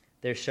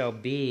 There shall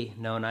be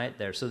no night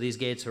there. So these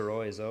gates are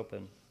always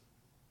open.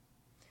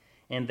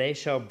 And they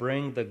shall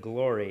bring the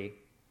glory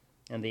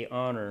and the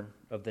honor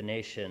of the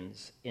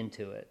nations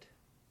into it.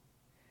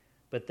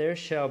 But there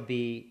shall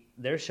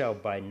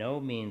by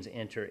no means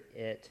enter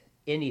it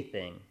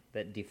anything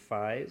that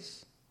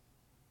defies,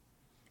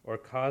 or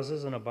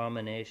causes an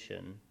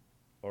abomination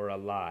or a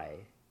lie,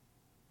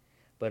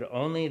 but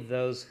only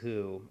those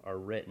who are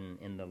written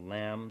in the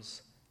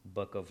Lamb's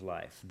book of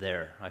life.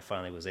 There, I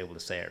finally was able to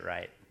say it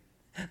right.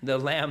 The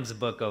Lamb's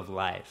book of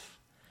life.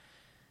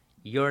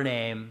 Your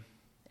name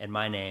and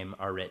my name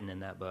are written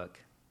in that book.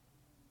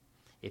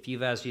 If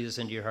you've asked Jesus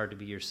into your heart to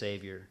be your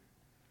Savior,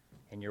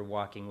 and you're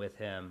walking with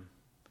him,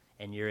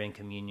 and you're in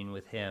communion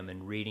with him,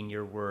 and reading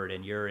your word,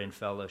 and you're in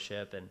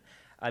fellowship, and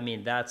I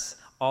mean, that's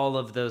all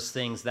of those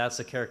things. That's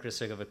a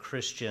characteristic of a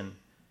Christian,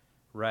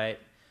 right?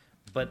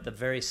 But the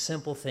very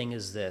simple thing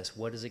is this.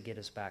 What does it get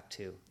us back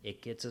to?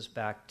 It gets us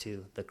back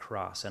to the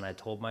cross. And I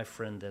told my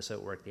friend this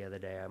at work the other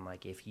day. I'm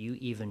like, if you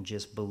even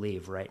just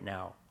believe right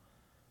now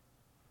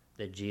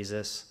that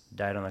Jesus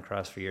died on the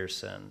cross for your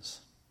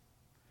sins,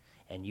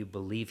 and you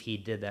believe he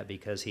did that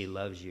because he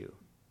loves you,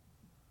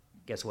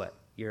 guess what?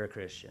 You're a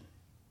Christian.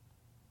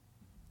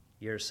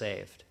 You're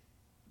saved.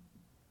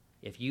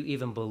 If you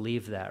even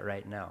believe that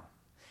right now.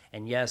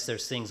 And yes,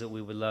 there's things that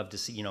we would love to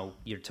see,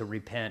 you're to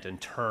repent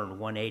and turn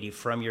 180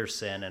 from your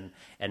sin,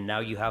 and now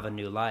you have a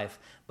new life.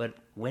 But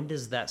when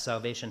does that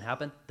salvation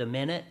happen? The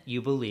minute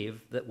you believe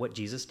that what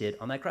Jesus did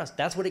on that cross.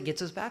 That's what it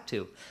gets us back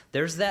to.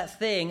 There's that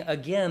thing,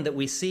 again, that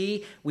we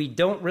see. We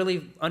don't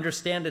really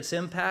understand its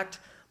impact,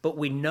 but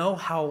we know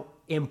how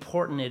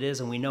important it is,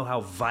 and we know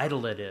how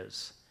vital it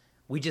is.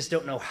 We just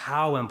don't know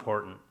how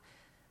important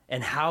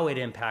and how it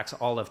impacts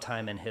all of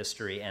time and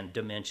history and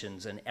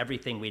dimensions and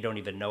everything we don't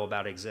even know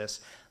about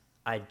exists.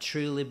 I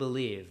truly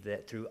believe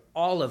that through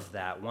all of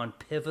that, one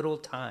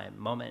pivotal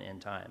moment in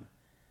time,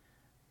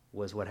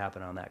 was what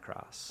happened on that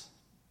cross.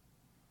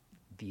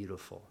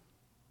 Beautiful.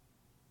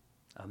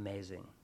 Amazing.